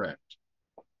not correct?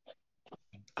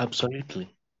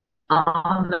 Absolutely.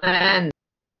 Amen.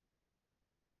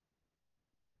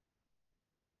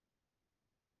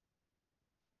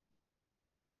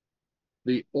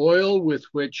 The oil with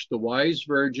which the wise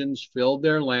virgins filled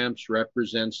their lamps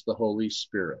represents the Holy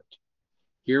Spirit.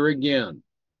 Here again,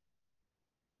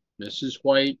 Mrs.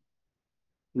 White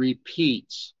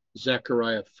repeats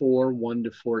Zechariah 4,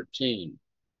 1-14.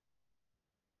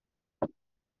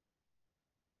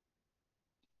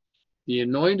 The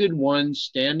anointed ones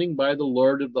standing by the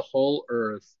Lord of the whole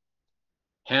earth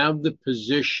have the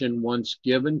position once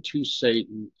given to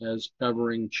Satan as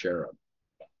covering cherub.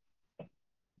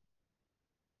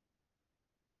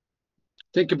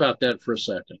 Think about that for a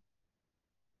second.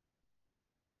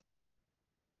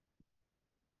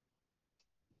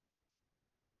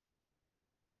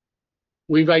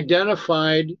 We've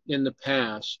identified in the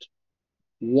past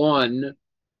one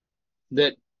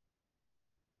that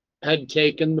had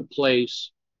taken the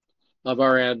place of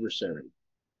our adversary.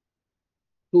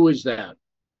 Who is that?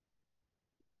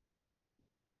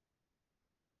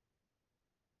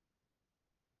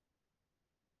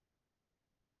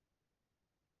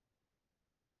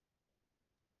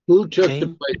 Who took the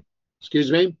Cain? place?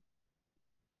 Excuse me?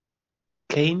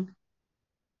 Cain?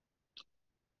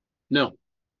 No.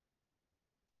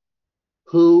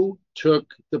 Who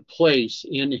took the place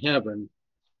in heaven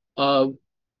of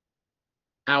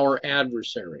our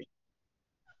adversary?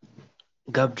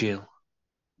 Gabriel.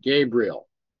 Gabriel.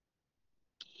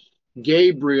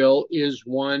 Gabriel is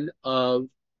one of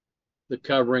the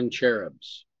covering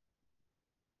cherubs.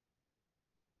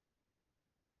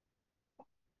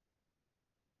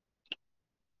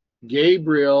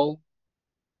 Gabriel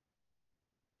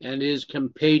and his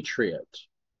compatriot,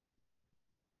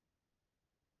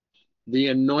 the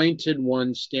anointed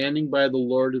one standing by the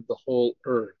Lord of the whole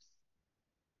earth,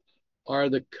 are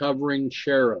the covering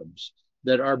cherubs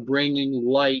that are bringing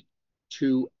light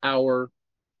to our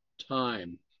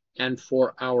time and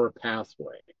for our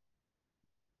pathway.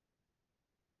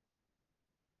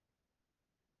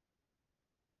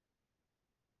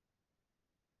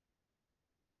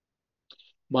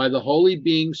 By the holy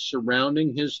beings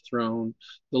surrounding his throne,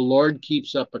 the Lord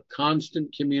keeps up a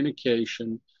constant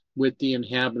communication with the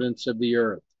inhabitants of the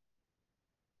earth.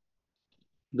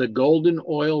 The golden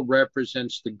oil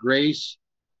represents the grace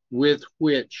with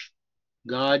which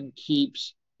God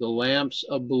keeps the lamps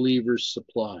of believers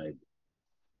supplied,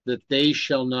 that they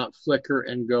shall not flicker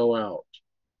and go out.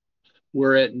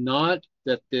 Were it not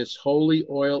that this holy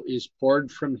oil is poured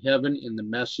from heaven in the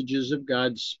messages of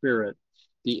God's Spirit,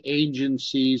 the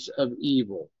agencies of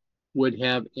evil would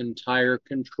have entire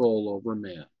control over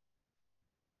man.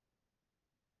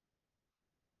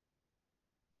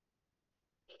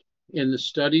 In the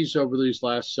studies over these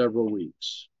last several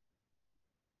weeks,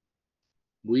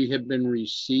 we have been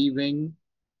receiving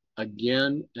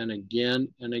again and again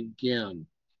and again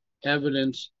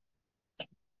evidence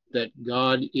that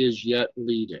God is yet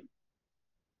leading,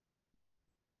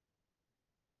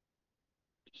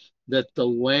 that the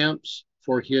lamps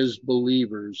for his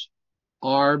believers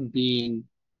are being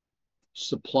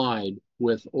supplied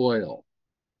with oil.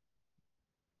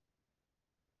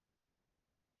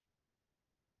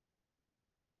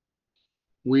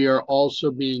 we are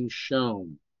also being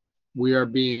shown, we are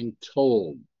being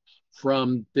told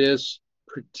from this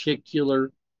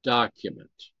particular document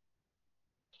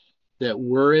that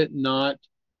were it not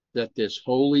that this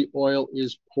holy oil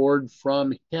is poured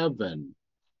from heaven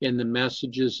in the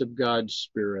messages of God's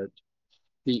Spirit,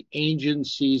 the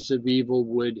agencies of evil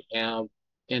would have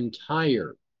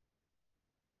entire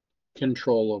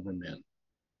control over men.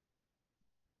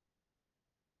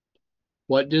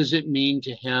 What does it mean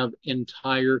to have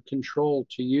entire control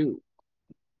to you?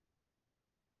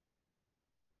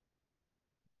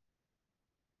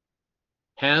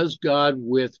 Has God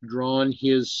withdrawn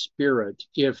his Spirit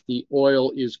if the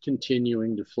oil is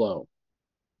continuing to flow?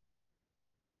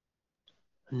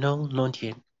 No, not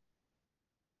yet.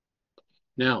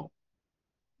 Now,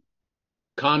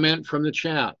 comment from the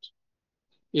chat.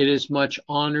 It is much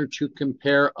honor to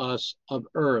compare us of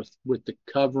earth with the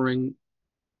covering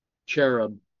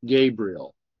cherub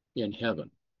Gabriel in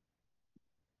heaven.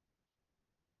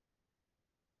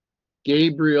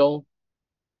 Gabriel,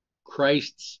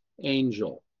 Christ's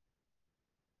angel,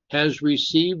 has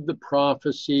received the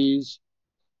prophecies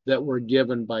that were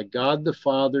given by God the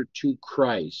Father to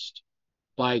Christ,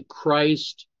 by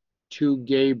Christ to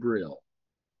Gabriel,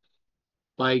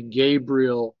 by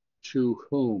Gabriel to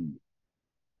whom?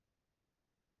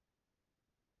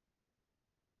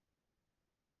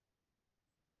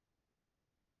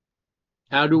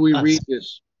 How do we read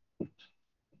this?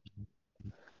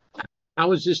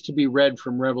 How is this to be read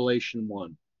from Revelation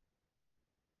 1?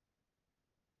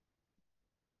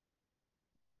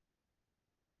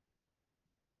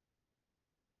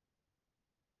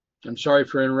 I'm sorry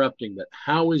for interrupting, but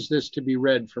how is this to be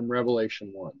read from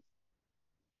Revelation 1?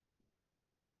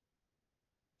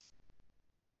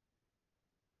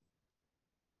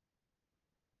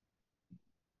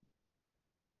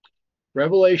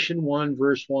 Revelation 1,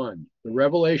 verse 1, the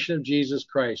revelation of Jesus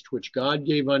Christ, which God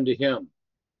gave unto him,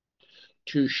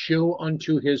 to shew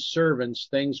unto his servants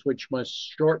things which must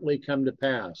shortly come to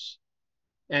pass.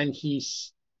 And he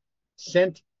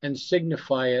sent and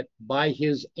signify it by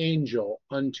his angel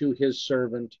unto his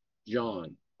servant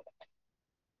John.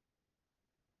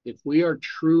 If we are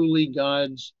truly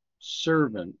God's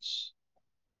servants,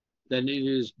 then it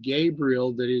is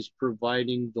Gabriel that is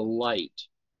providing the light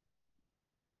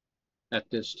at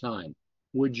this time.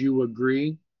 Would you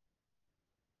agree?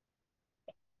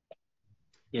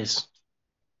 Yes.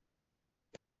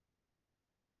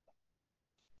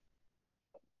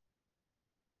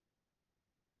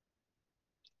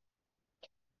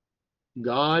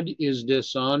 God is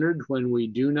dishonored when we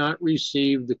do not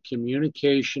receive the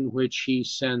communication which he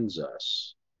sends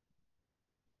us.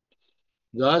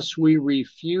 Thus we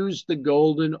refuse the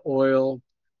golden oil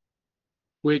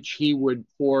which he would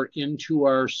pour into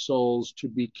our souls to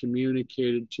be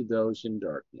communicated to those in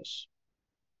darkness.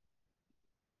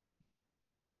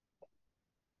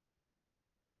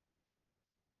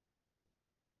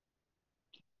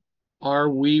 Are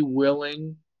we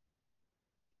willing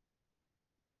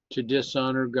to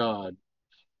dishonor God?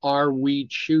 Are we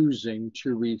choosing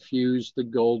to refuse the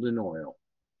golden oil?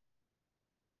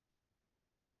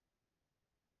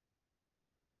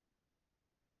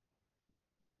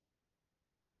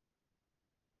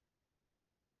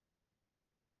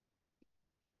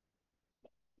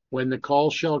 When the call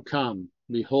shall come,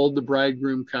 behold, the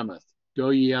bridegroom cometh. Go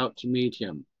ye out to meet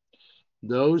him.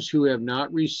 Those who have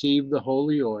not received the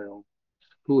holy oil,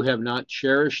 who have not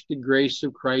cherished the grace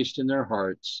of Christ in their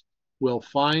hearts, will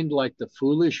find, like the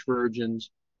foolish virgins,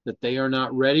 that they are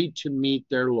not ready to meet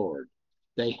their Lord.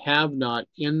 They have not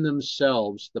in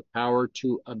themselves the power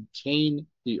to obtain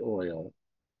the oil,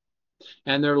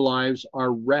 and their lives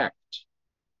are wrecked.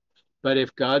 But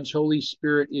if God's Holy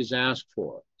Spirit is asked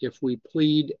for, if we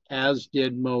plead as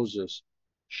did Moses,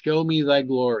 show me thy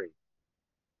glory,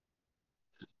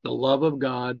 the love of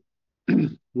God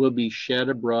will be shed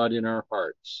abroad in our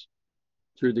hearts.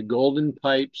 Through the golden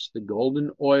pipes, the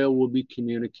golden oil will be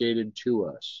communicated to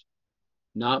us,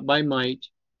 not by might,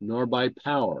 nor by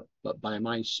power, but by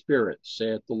my Spirit,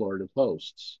 saith the Lord of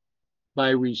hosts. By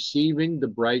receiving the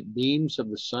bright beams of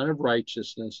the Sun of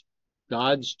Righteousness,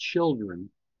 God's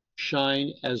children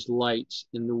shine as lights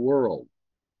in the world.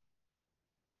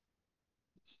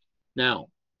 Now,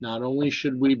 not only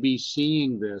should we be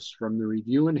seeing this from the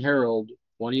Review and Herald,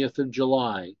 20th of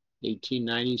July,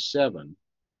 1897,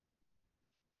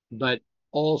 but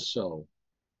also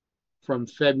from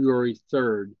February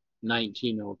 3rd,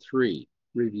 1903,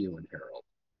 Review and Herald.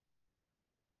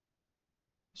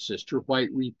 Sister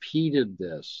White repeated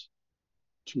this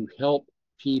to help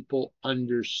people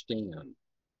understand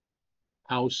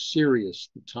how serious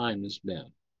the time has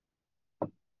been.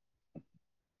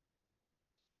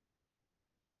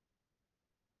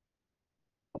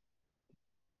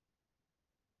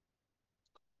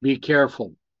 Be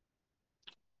careful.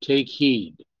 Take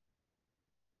heed.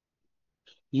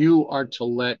 You are to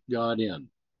let God in.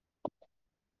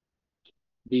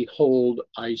 Behold,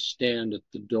 I stand at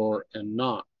the door and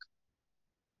knock.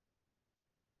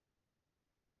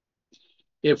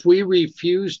 If we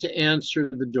refuse to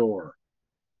answer the door,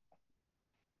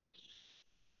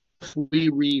 if we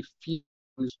refuse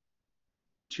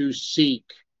to seek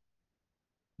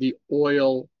the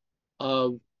oil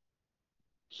of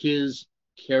his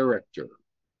character,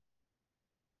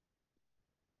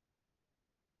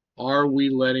 are we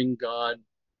letting God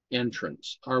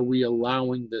entrance? Are we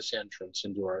allowing this entrance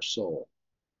into our soul?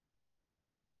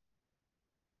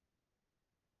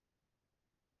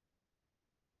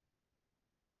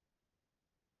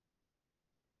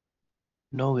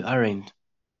 No, we aren't.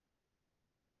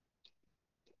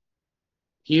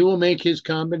 He will make his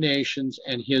combinations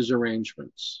and his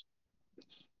arrangements.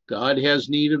 God has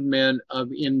need of men of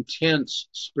intense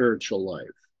spiritual life.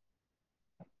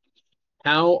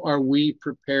 How are we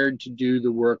prepared to do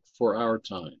the work for our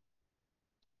time?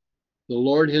 The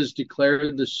Lord has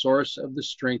declared the source of the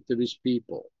strength of his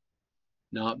people,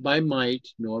 not by might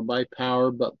nor by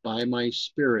power, but by my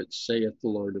spirit, saith the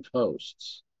Lord of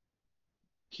hosts.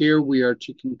 Here we are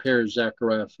to compare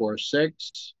Zechariah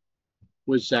 4:6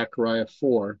 with Zechariah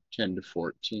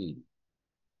 4:10-14.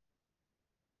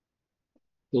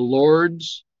 The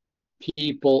Lord's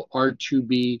people are to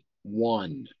be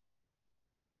one.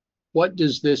 What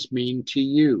does this mean to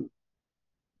you?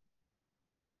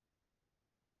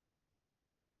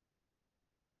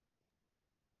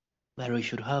 That we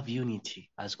should have unity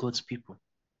as God's people.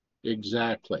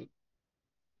 Exactly.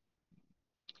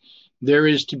 There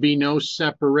is to be no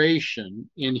separation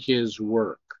in his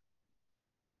work.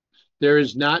 There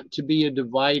is not to be a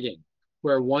dividing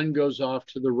where one goes off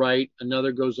to the right,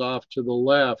 another goes off to the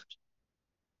left.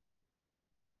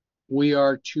 We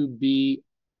are to be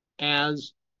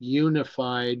as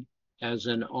unified as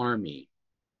an army.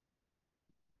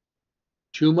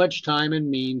 Too much time and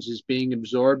means is being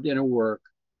absorbed in a work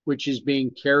which is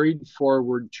being carried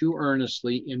forward too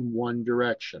earnestly in one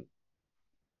direction.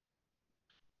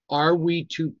 Are we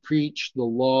to preach the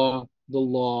law,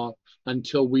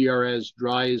 until we are as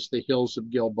dry as the hills of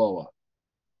Gilboa?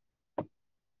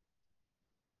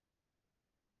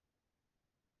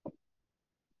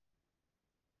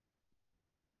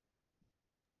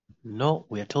 No,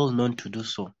 we are told not to do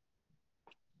so.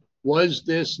 Was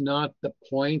this not the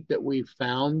point that we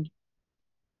found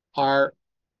our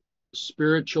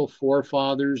spiritual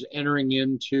forefathers entering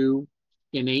into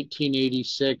in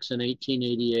 1886 and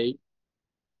 1888?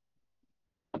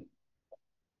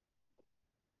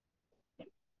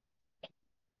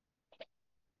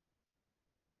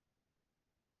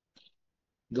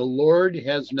 The Lord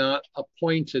has not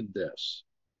appointed this.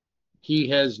 He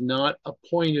has not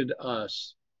appointed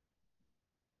us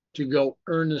to go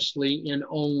earnestly in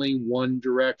only one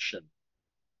direction.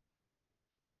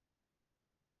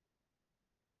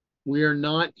 We are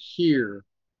not here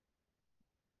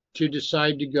to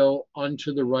decide to go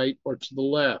onto the right or to the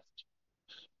left.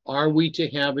 Are we to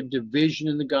have a division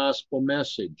in the gospel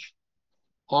message?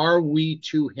 Are we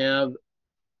to have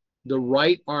the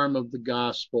right arm of the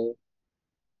gospel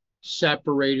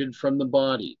separated from the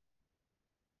body?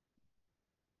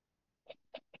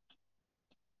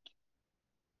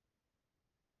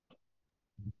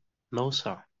 No,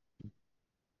 sir.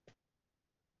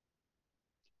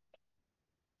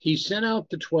 He sent out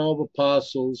the 12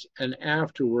 apostles and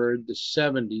afterward the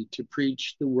 70 to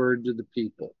preach the word to the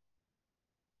people.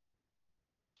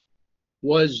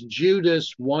 Was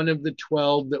Judas one of the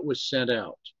 12 that was sent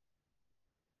out?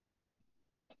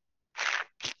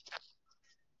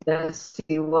 Yes,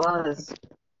 he was.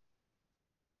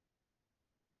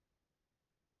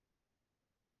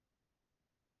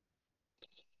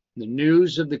 The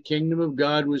news of the kingdom of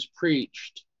God was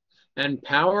preached, and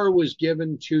power was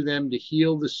given to them to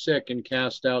heal the sick and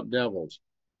cast out devils,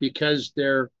 because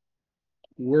their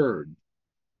word,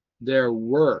 their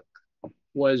work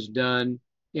was done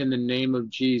in the name of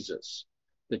Jesus.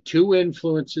 The two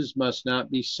influences must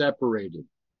not be separated.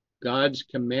 God's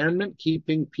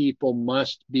commandment-keeping people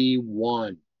must be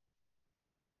one.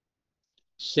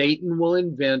 Satan will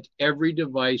invent every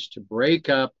device to break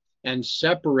up and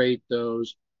separate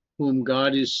those whom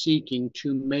God is seeking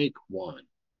to make one.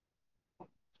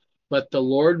 But the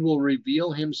Lord will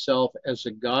reveal himself as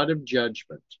a God of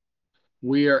judgment.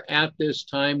 We are at this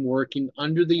time working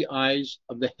under the eyes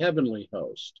of the heavenly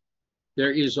host.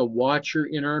 There is a watcher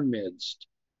in our midst,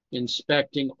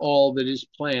 inspecting all that is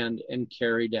planned and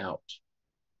carried out.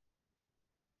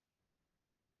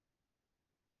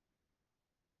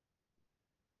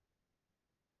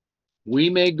 We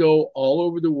may go all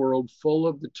over the world full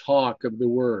of the talk of the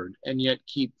word and yet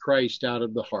keep Christ out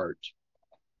of the heart.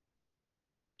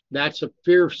 That's a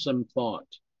fearsome thought.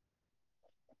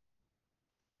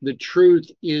 The truth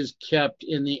is kept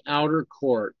in the outer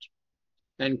court,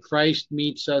 and Christ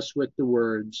meets us with the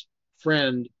words,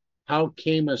 "Friend, how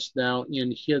camest thou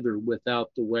in hither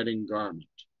without the wedding garment?"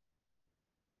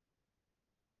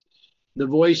 The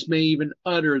voice may even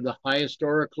utter the highest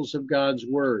oracles of God's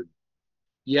word,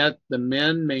 yet the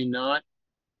men may not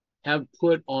have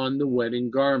put on the wedding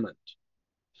garment.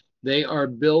 They are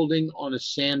building on a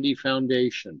sandy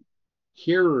foundation,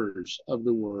 hearers of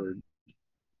the word.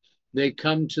 They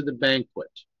come to the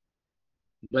banquet,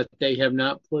 but they have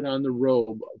not put on the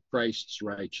robe of Christ's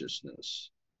righteousness.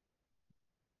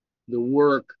 The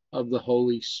work of the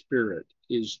Holy Spirit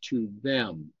is to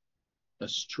them a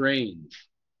strange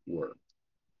work.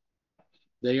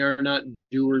 They are not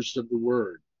doers of the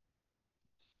word.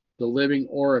 The living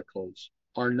oracles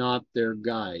are not their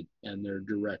guide and their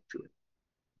director.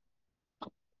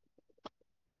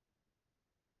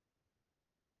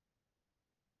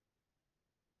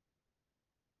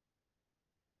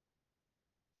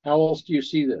 How else do you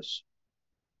see this?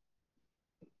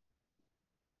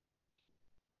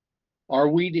 Are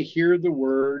we to hear the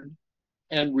word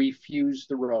and refuse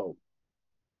the robe?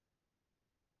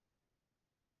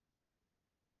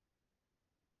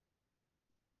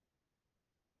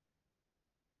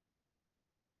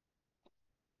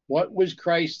 What was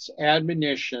Christ's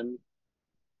admonition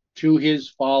to his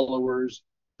followers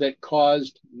that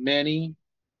caused many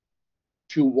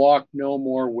to walk no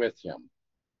more with him?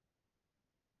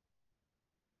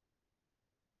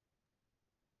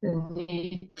 They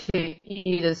need to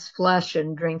eat his flesh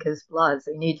and drink his blood.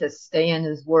 They need to stay in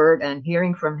his word and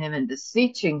hearing from him and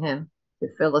beseeching him to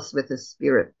fill us with his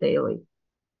spirit daily.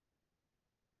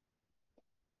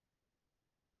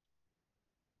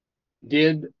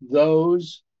 Did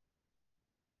those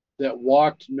that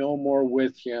walked no more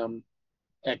with him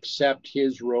accept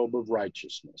his robe of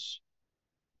righteousness?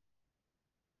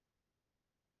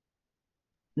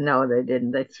 No, they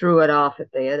didn't. They threw it off if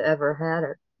they had ever had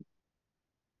it.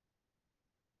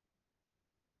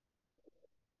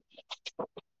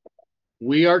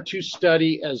 We are to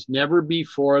study as never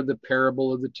before the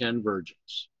parable of the 10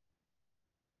 virgins.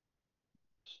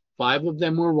 5 of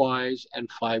them were wise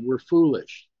and 5 were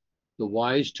foolish. The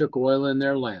wise took oil in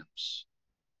their lamps.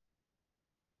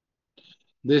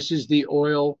 This is the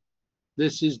oil,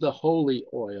 this is the holy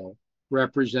oil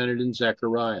represented in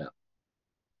Zechariah.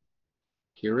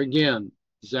 Here again,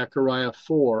 Zechariah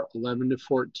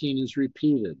 4:11-14 is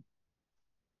repeated.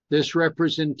 This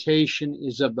representation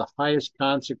is of the highest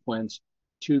consequence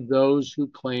to those who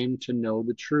claim to know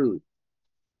the truth.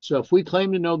 So if we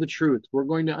claim to know the truth, we're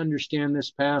going to understand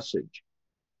this passage.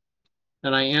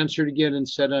 And I answered again and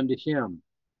said unto him,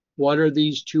 what are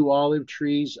these 2 olive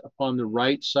trees upon the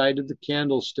right side of the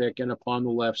candlestick and upon the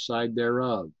left side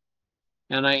thereof?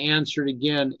 And I answered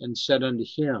again and said unto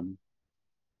him,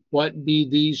 what be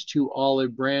these 2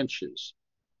 olive branches,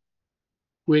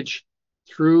 which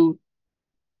through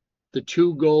the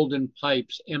 2 golden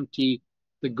pipes empty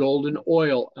the golden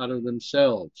oil out of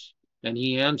themselves? And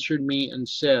he answered me and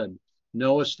said,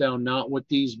 knowest thou not what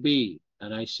these be?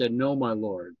 And I said, no, my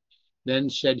Lord. Then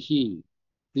said he,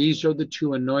 these are the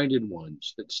 2 anointed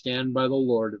ones that stand by the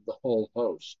Lord of the whole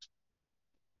host,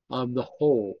 of the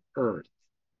whole earth.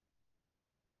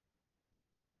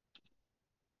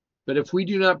 But if we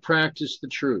do not practice the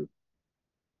truth,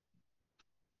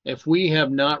 if we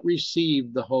have not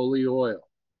received the holy oil,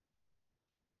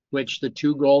 which the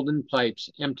 2 golden pipes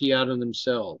empty out of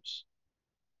themselves,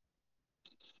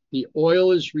 the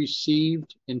oil is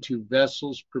received into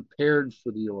vessels prepared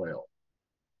for the oil.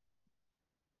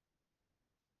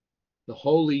 The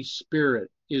Holy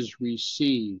Spirit is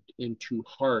received into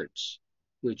hearts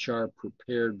which are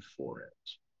prepared for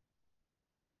it.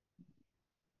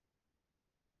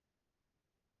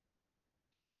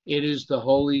 It is the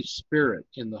Holy Spirit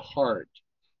in the heart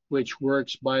which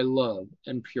works by love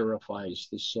and purifies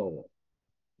the soul.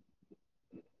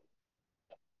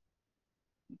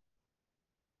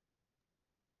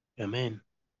 Amen.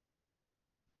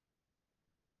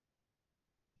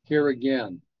 Here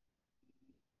again,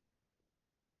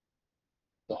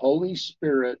 the Holy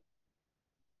Spirit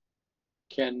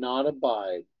cannot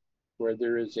abide where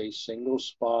there is a single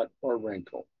spot or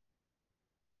wrinkle.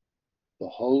 The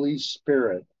Holy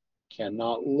Spirit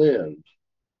cannot live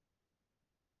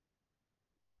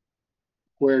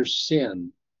where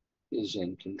sin is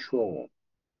in control.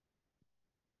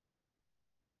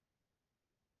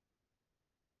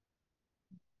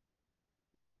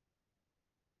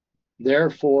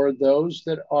 Therefore, those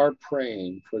that are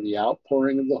praying for the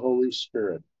outpouring of the Holy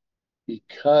Spirit,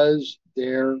 because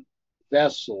their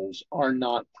vessels are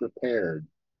not prepared,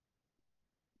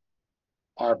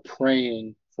 are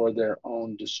praying for their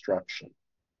own destruction.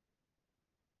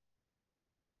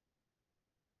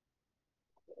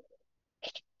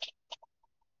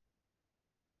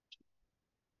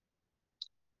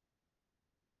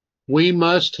 We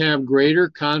must have greater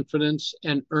confidence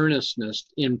and earnestness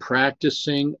in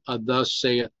practicing a thus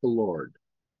saith the Lord.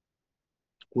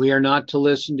 We are not to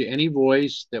listen to any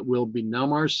voice that will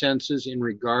benumb our senses in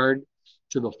regard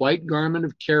to the white garment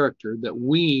of character that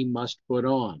we must put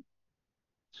on.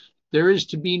 There is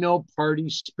to be no party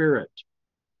spirit.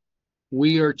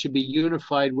 We are to be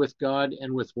unified with God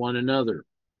and with one another.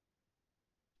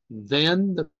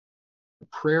 Then the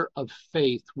prayer of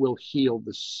faith will heal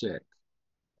the sick.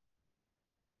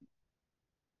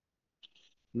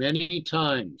 Many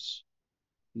times,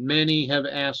 many have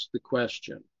asked the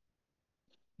question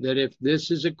that if this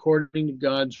is according to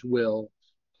God's will,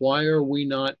 why are we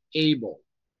not able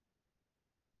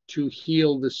to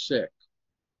heal the sick?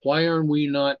 Why are we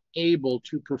not able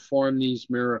to perform these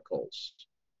miracles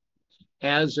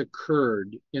as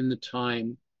occurred in the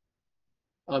time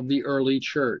of the early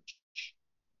church?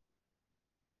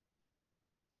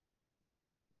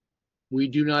 We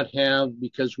do not have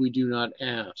because we do not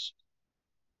ask.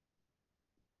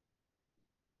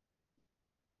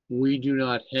 We do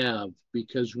not have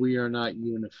because we are not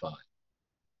unified.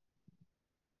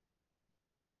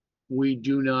 We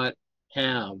do not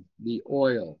have the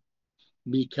oil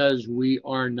because we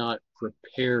are not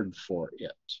prepared for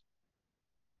it.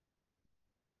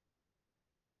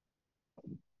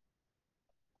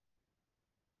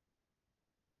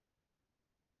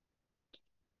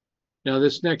 Now,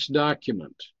 this next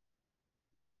document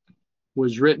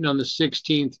was written on the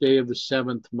 16th day of the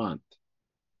 7th month.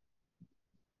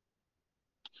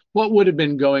 What would have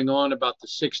been going on about the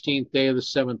 16th day of the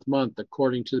 7th month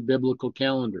according to the biblical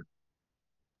calendar?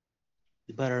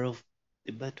 The Battle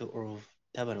of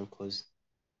Tabernacles.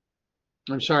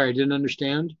 I'm sorry, I didn't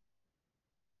understand.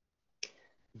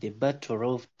 The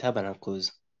Battle of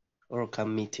Tabernacles, or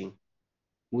camp meeting.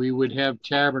 We would have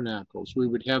tabernacles. We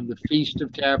would have the Feast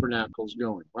of Tabernacles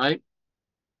going, right?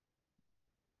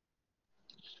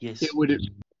 Yes.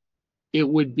 It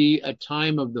would be a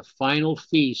time of the final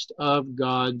feast of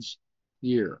God's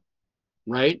year,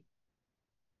 right?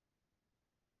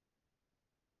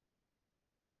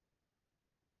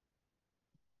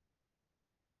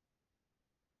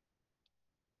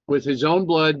 With his own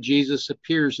blood, Jesus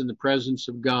appears in the presence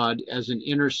of God as an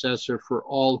intercessor for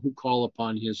all who call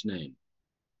upon his name.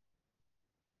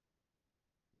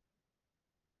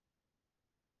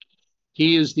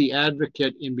 He is the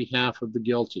advocate in behalf of the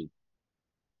guilty.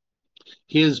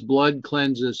 His blood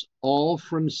cleanses all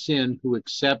from sin who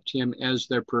accept him as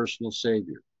their personal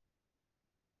Savior.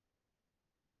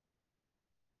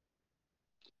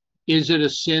 Is it a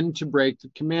sin to break the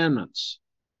commandments?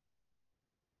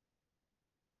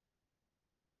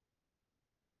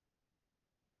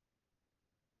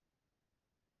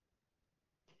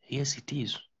 Yes, it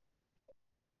is.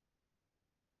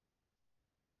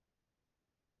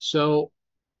 So,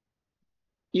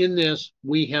 in this,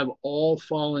 we have all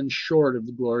fallen short of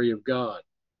the glory of God.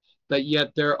 But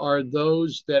yet there are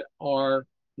those that are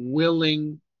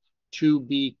willing to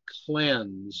be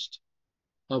cleansed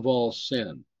of all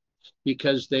sin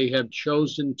because they have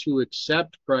chosen to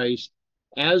accept Christ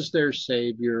as their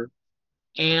Savior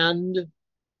and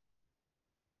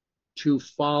to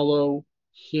follow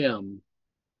him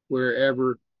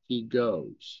wherever he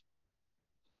goes,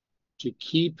 to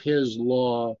keep his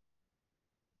law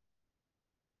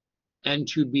and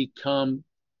to become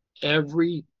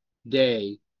every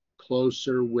day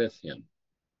closer with him.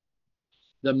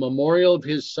 The memorial of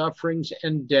his sufferings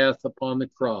and death upon the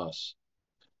cross,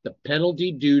 the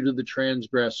penalty due to the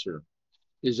transgressor,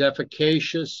 is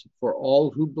efficacious for all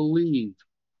who believe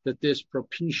that this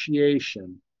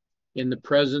propitiation in the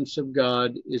presence of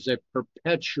God is a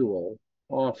perpetual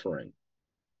offering.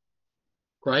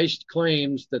 Christ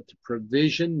claims that the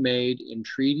provision made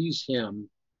entreaties him,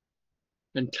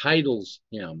 entitles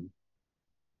him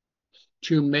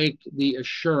to make the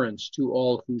assurance to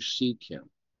all who seek him.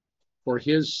 For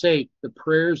his sake, the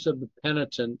prayers of the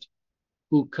penitent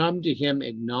who come to him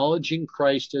acknowledging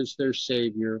Christ as their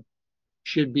Savior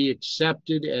should be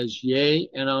accepted as yea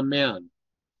and amen,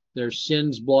 their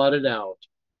sins blotted out,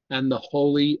 and the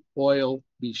holy oil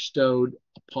bestowed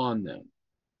upon them.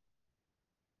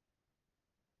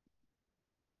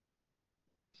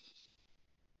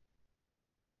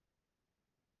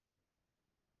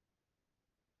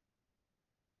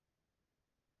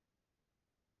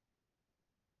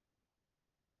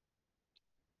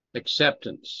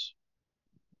 acceptance,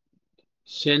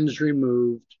 sins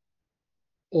removed,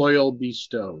 oil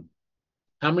bestowed.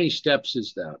 How many steps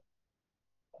is that?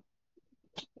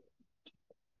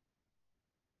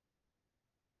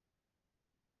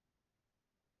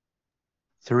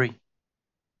 Three.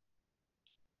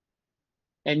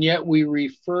 And yet we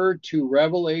refer to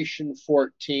Revelation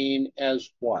 14 as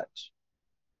what?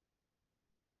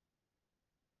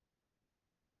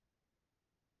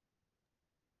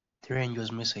 Three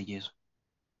angels' messages.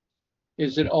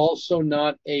 Is it also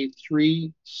not a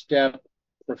three-step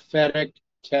prophetic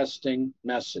testing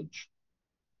message?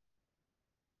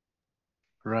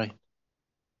 Right.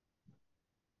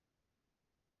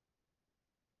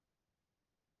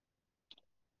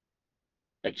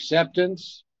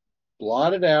 Acceptance,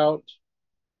 blotted out,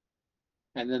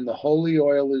 and then the holy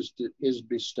oil is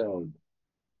bestowed.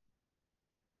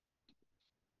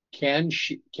 Can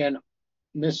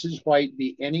Mrs. White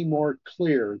be any more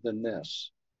clear than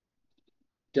this?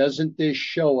 Doesn't this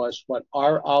show us what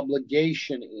our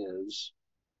obligation is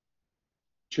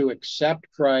to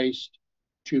accept Christ,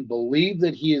 to believe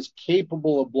that he is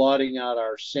capable of blotting out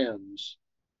our sins,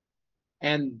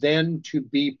 and then to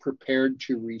be prepared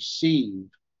to receive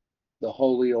the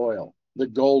holy oil, the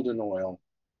golden oil,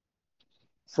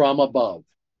 from above?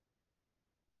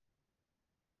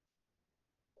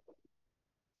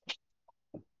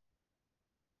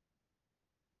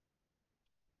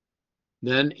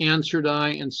 Then answered I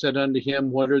and said unto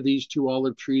him, what are these two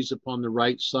olive trees upon the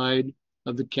right side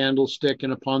of the candlestick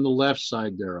and upon the left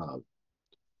side thereof?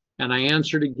 And I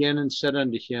answered again and said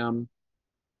unto him,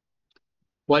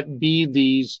 what be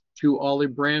these two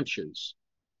olive branches,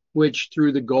 which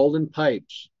through the golden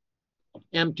pipes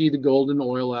empty the golden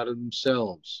oil out of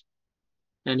themselves?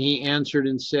 And he answered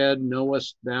and said,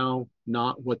 knowest thou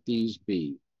not what these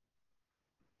be?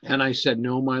 And I said,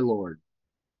 no, my Lord.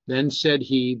 Then said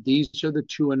he, these are the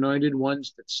two anointed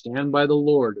ones that stand by the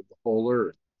Lord of the whole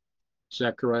earth.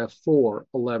 Zechariah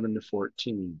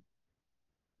 4:11-14.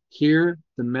 Here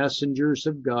the messengers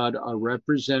of God are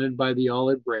represented by the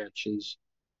olive branches,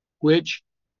 which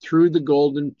through the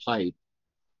golden pipe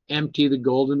empty the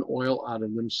golden oil out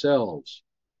of themselves.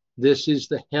 This is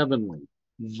the heavenly,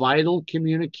 vital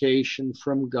communication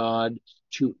from God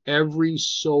to every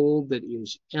soul that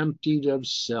is emptied of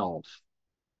self.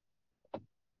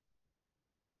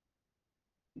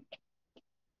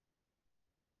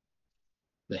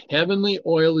 The heavenly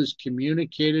oil is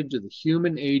communicated to the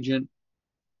human agent,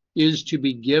 is to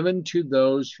be given to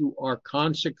those who are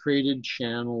consecrated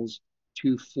channels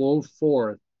to flow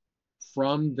forth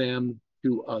from them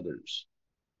to others.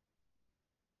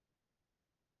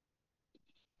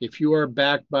 If you are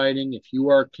backbiting, if you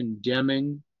are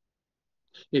condemning,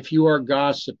 if you are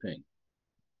gossiping,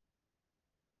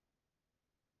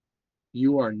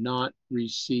 you are not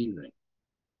receiving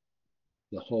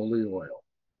the holy oil.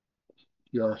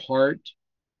 Your heart,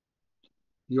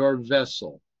 your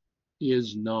vessel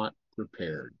is not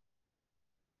prepared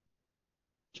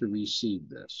to receive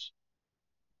this.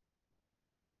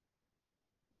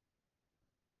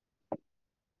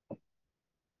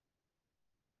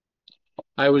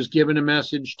 I was given a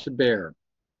message to bear,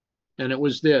 and it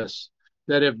was this,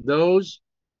 that if those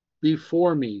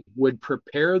before me would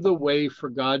prepare the way for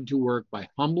God to work by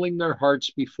humbling their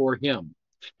hearts before him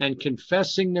and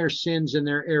confessing their sins and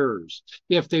their errors,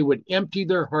 if they would empty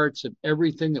their hearts of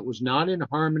everything that was not in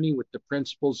harmony with the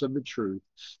principles of the truth,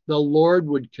 the Lord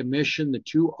would commission the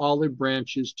two olive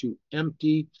branches to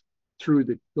empty through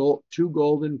the two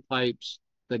golden pipes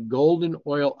the golden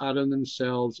oil out of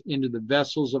themselves into the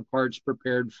vessels of hearts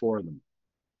prepared for them.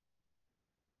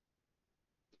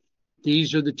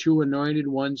 These are the two anointed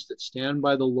ones that stand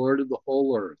by the Lord of the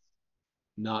whole earth,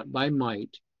 not by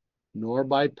might, nor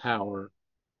by power,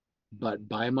 but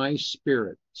by my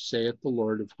Spirit, saith the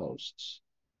Lord of hosts.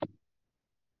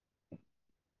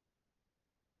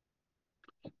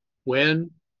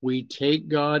 When we take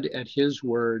God at his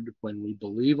word, when we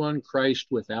believe on Christ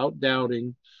without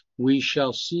doubting, we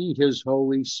shall see his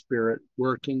Holy Spirit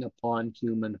working upon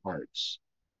human hearts.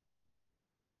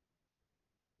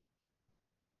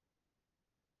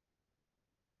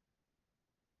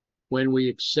 When we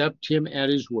accept him at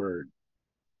his word,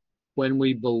 when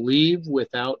we believe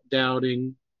without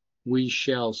doubting, we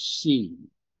shall see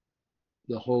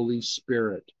the Holy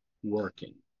Spirit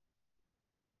working.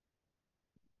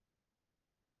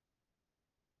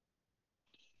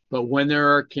 But when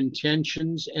there are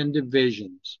contentions and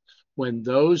divisions, when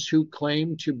those who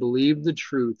claim to believe the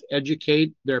truth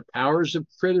educate their powers of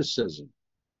criticism,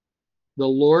 the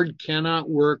Lord cannot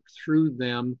work through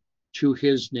them to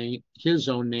his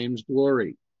own name's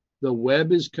glory. The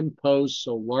web is composed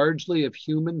so largely of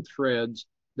human threads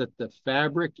that the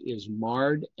fabric is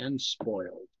marred and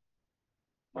spoiled.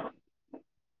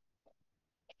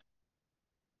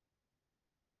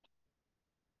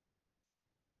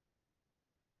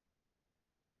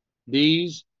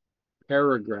 These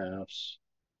paragraphs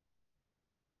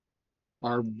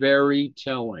are very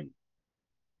telling.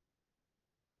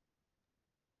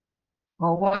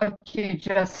 Well, what you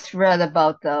just read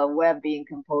about the web being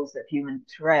composed of human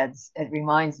threads, it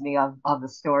reminds me of the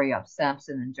story of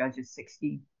Samson in Judges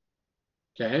 16.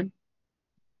 Okay.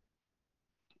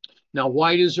 Now,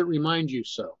 why does it remind you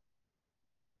so?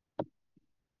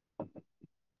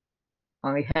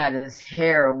 When he had his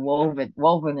hair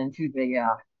woven into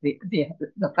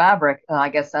the fabric, I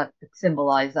guess that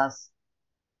symbolized us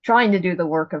trying to do the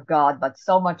work of God, but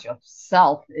so much of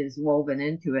self is woven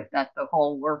into it that the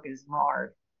whole work is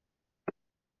marred.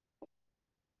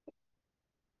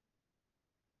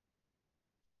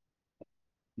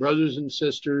 Brothers and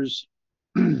sisters,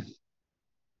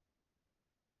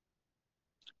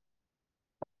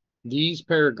 these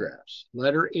paragraphs,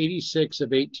 letter 86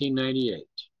 of 1898,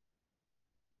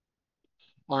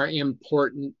 are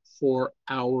important for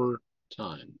our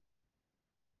time.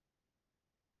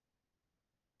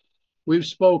 We've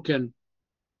spoken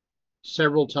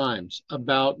several times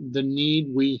about the need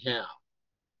we have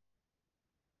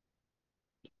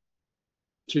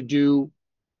to do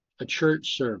a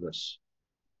church service.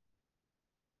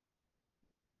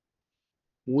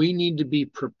 We need to be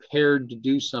prepared to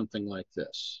do something like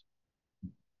this.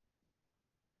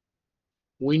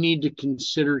 We need to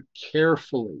consider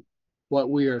carefully what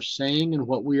we are saying and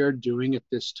what we are doing at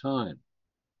this time.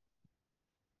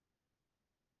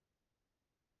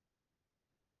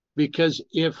 Because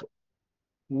if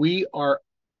we are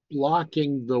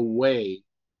blocking the way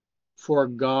for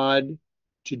God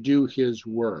to do his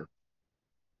work,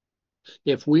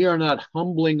 if we are not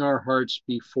humbling our hearts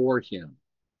before him,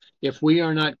 if we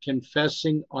are not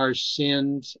confessing our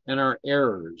sins and our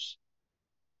errors,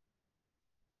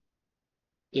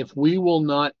 if we will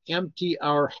not empty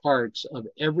our hearts of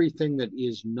everything that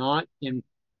is not in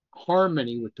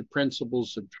harmony with the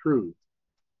principles of truth,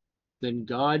 then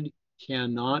God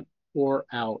cannot pour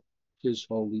out his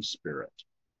Holy Spirit.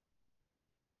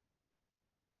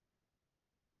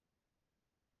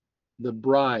 The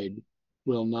bride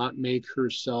will not make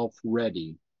herself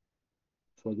ready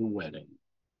for the wedding.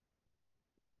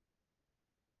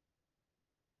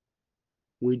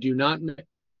 We do not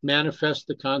manifest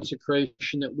the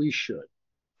consecration that we should.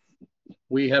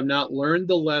 We have not learned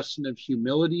the lesson of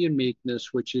humility and meekness,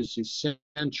 which is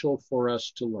essential for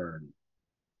us to learn.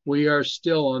 We are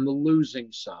still on the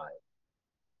losing side.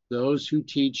 Those who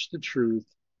teach the truth,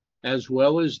 as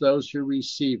well as those who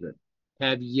receive it,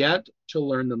 have yet to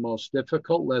learn the most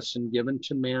difficult lesson given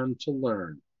to man to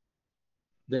learn.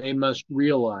 They must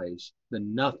realize the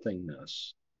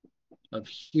nothingness of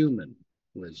human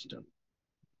wisdom.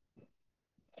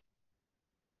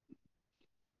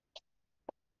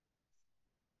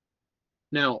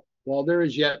 Now, while there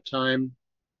is yet time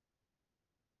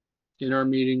in our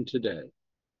meeting today,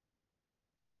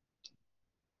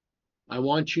 I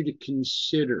want you to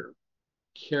consider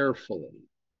carefully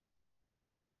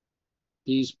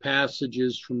these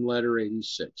passages from letter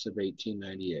 86 of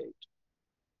 1898.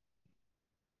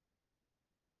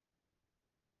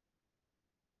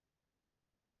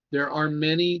 There are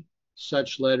many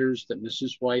such letters that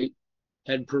Mrs. White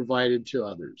had provided to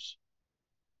others.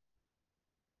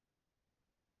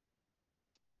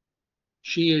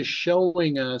 She is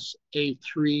showing us a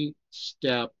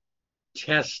three-step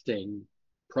testing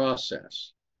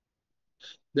process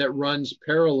that runs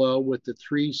parallel with the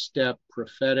three-step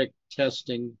prophetic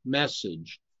testing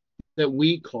message that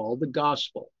we call the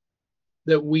gospel,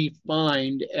 that we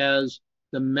find as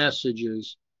the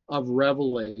messages of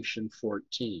Revelation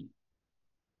 14.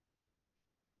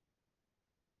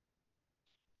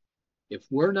 If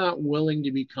we're not willing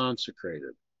to be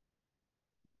consecrated,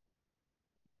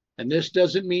 and this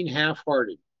doesn't mean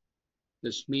half-hearted,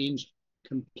 this means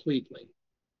completely,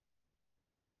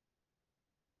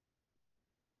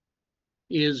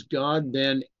 is God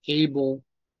then able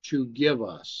to give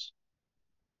us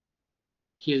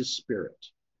his Spirit?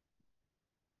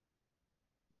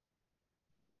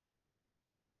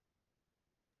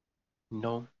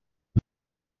 No.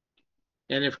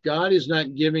 And if God is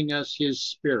not giving us his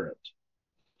Spirit,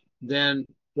 then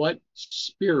what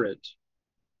spirit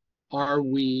are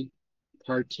we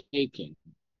partaking?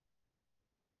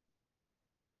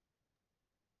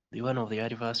 The one of the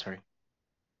adversary.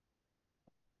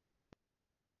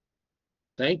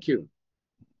 Thank you.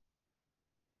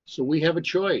 So we have a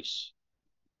choice.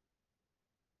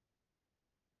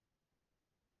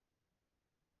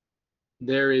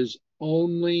 There is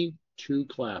only two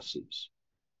classes.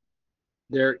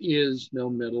 There is no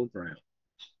middle ground.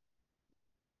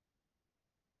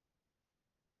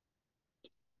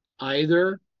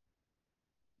 Either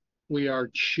we are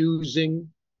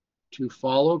choosing to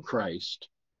follow Christ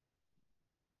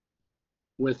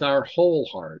with our whole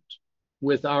heart,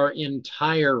 with our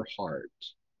entire heart,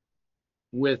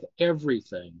 with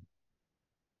everything,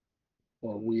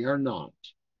 or we are not.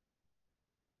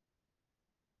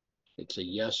 It's a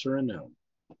yes or a no.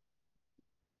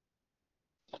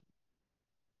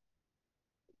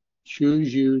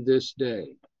 Choose you this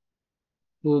day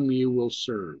whom you will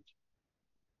serve,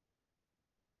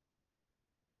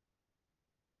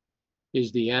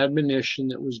 is the admonition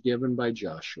that was given by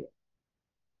Joshua.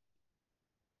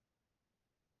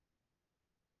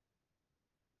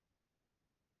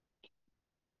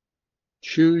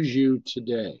 Choose you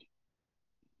today.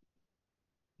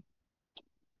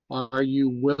 Are you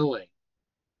willing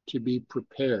to be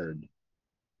prepared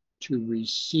to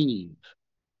receive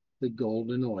the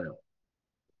golden oil?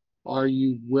 Are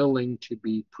you willing to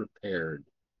be prepared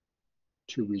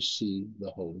to receive the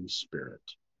Holy Spirit?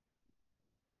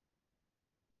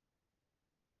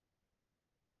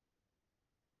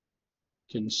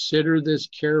 Consider this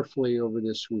carefully over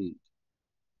this week.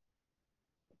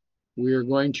 We are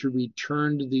going to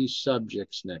return to these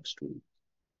subjects next week.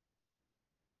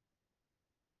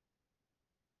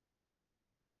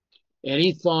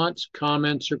 Any thoughts,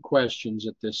 comments, or questions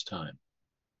at this time?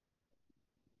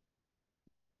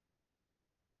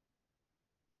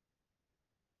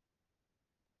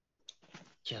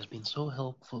 It has been so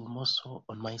helpful, more so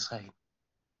on my side.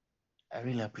 I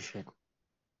really appreciate it.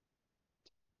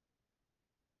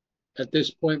 At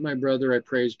this point, my brother, I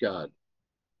praise God.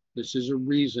 This is a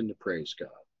reason to praise God.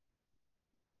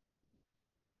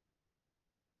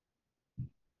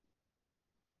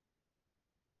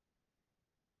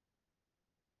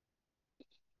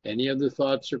 Any other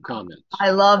thoughts or comments?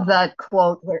 I love that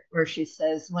quote where she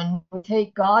says, when we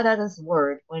take God at his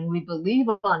word, when we believe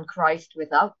on Christ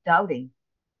without doubting,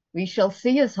 we shall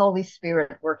see his Holy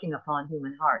Spirit working upon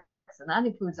human hearts. And that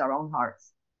includes our own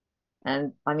hearts.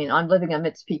 And I mean, I'm living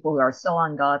amidst people who are so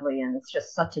ungodly, and it's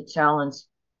just such a challenge.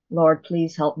 Lord,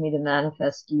 please help me to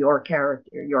manifest your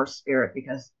character, your spirit,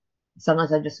 because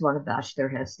sometimes I just want to bash their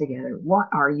heads together. What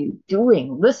are you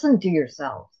doing? Listen to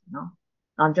yourselves. You know,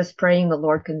 I'm just praying the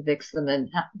Lord convicts them and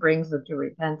brings them to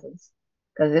repentance,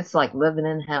 because it's like living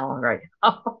in hell right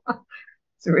now.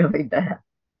 It's really bad.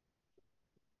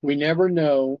 We never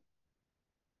know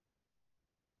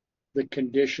the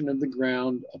condition of the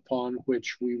ground upon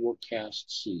which we will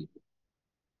cast seed.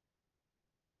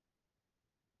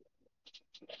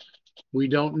 We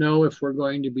don't know if we're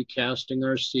going to be casting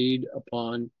our seed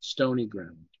upon stony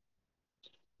ground.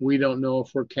 We don't know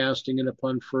if we're casting it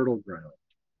upon fertile ground.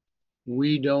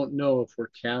 We don't know if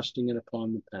we're casting it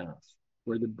upon the path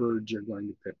where the birds are going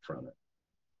to pick from it.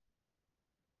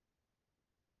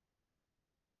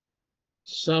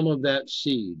 Some of that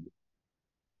seed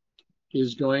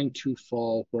is going to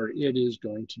fall where it is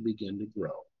going to begin to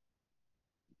grow.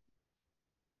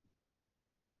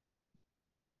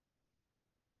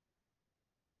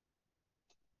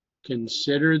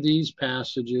 Consider these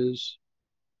passages.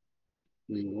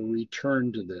 We will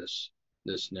return to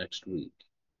this next week.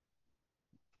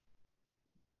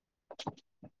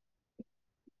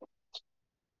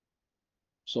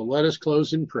 So let us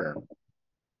close in prayer.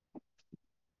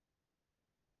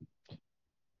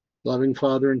 Loving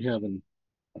Father in heaven,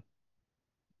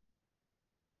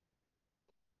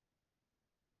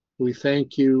 we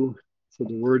thank you for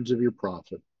the words of your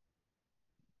prophet,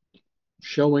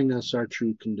 showing us our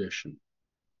true condition.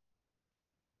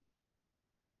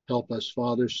 Help us,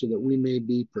 Father, so that we may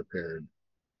be prepared.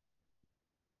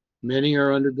 Many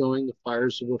are undergoing the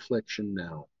fires of affliction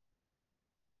now.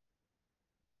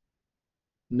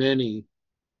 Many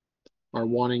are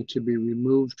wanting to be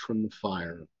removed from the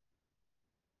fire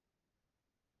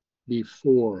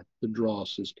before the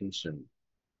dross is consumed.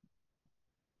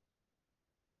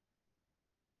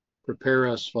 Prepare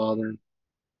us, Father.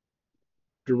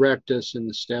 Direct us in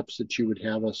the steps that you would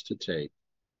have us to take.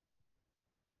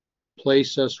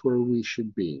 Place us where we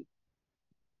should be.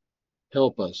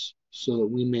 Help us so that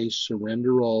we may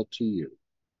surrender all to you.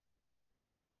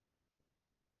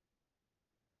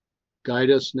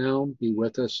 Guide us now. Be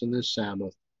with us in this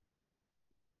Sabbath.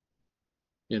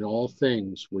 In all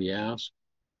things we ask,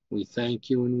 we thank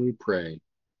you, and we pray.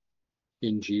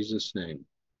 In Jesus' name,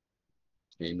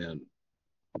 amen.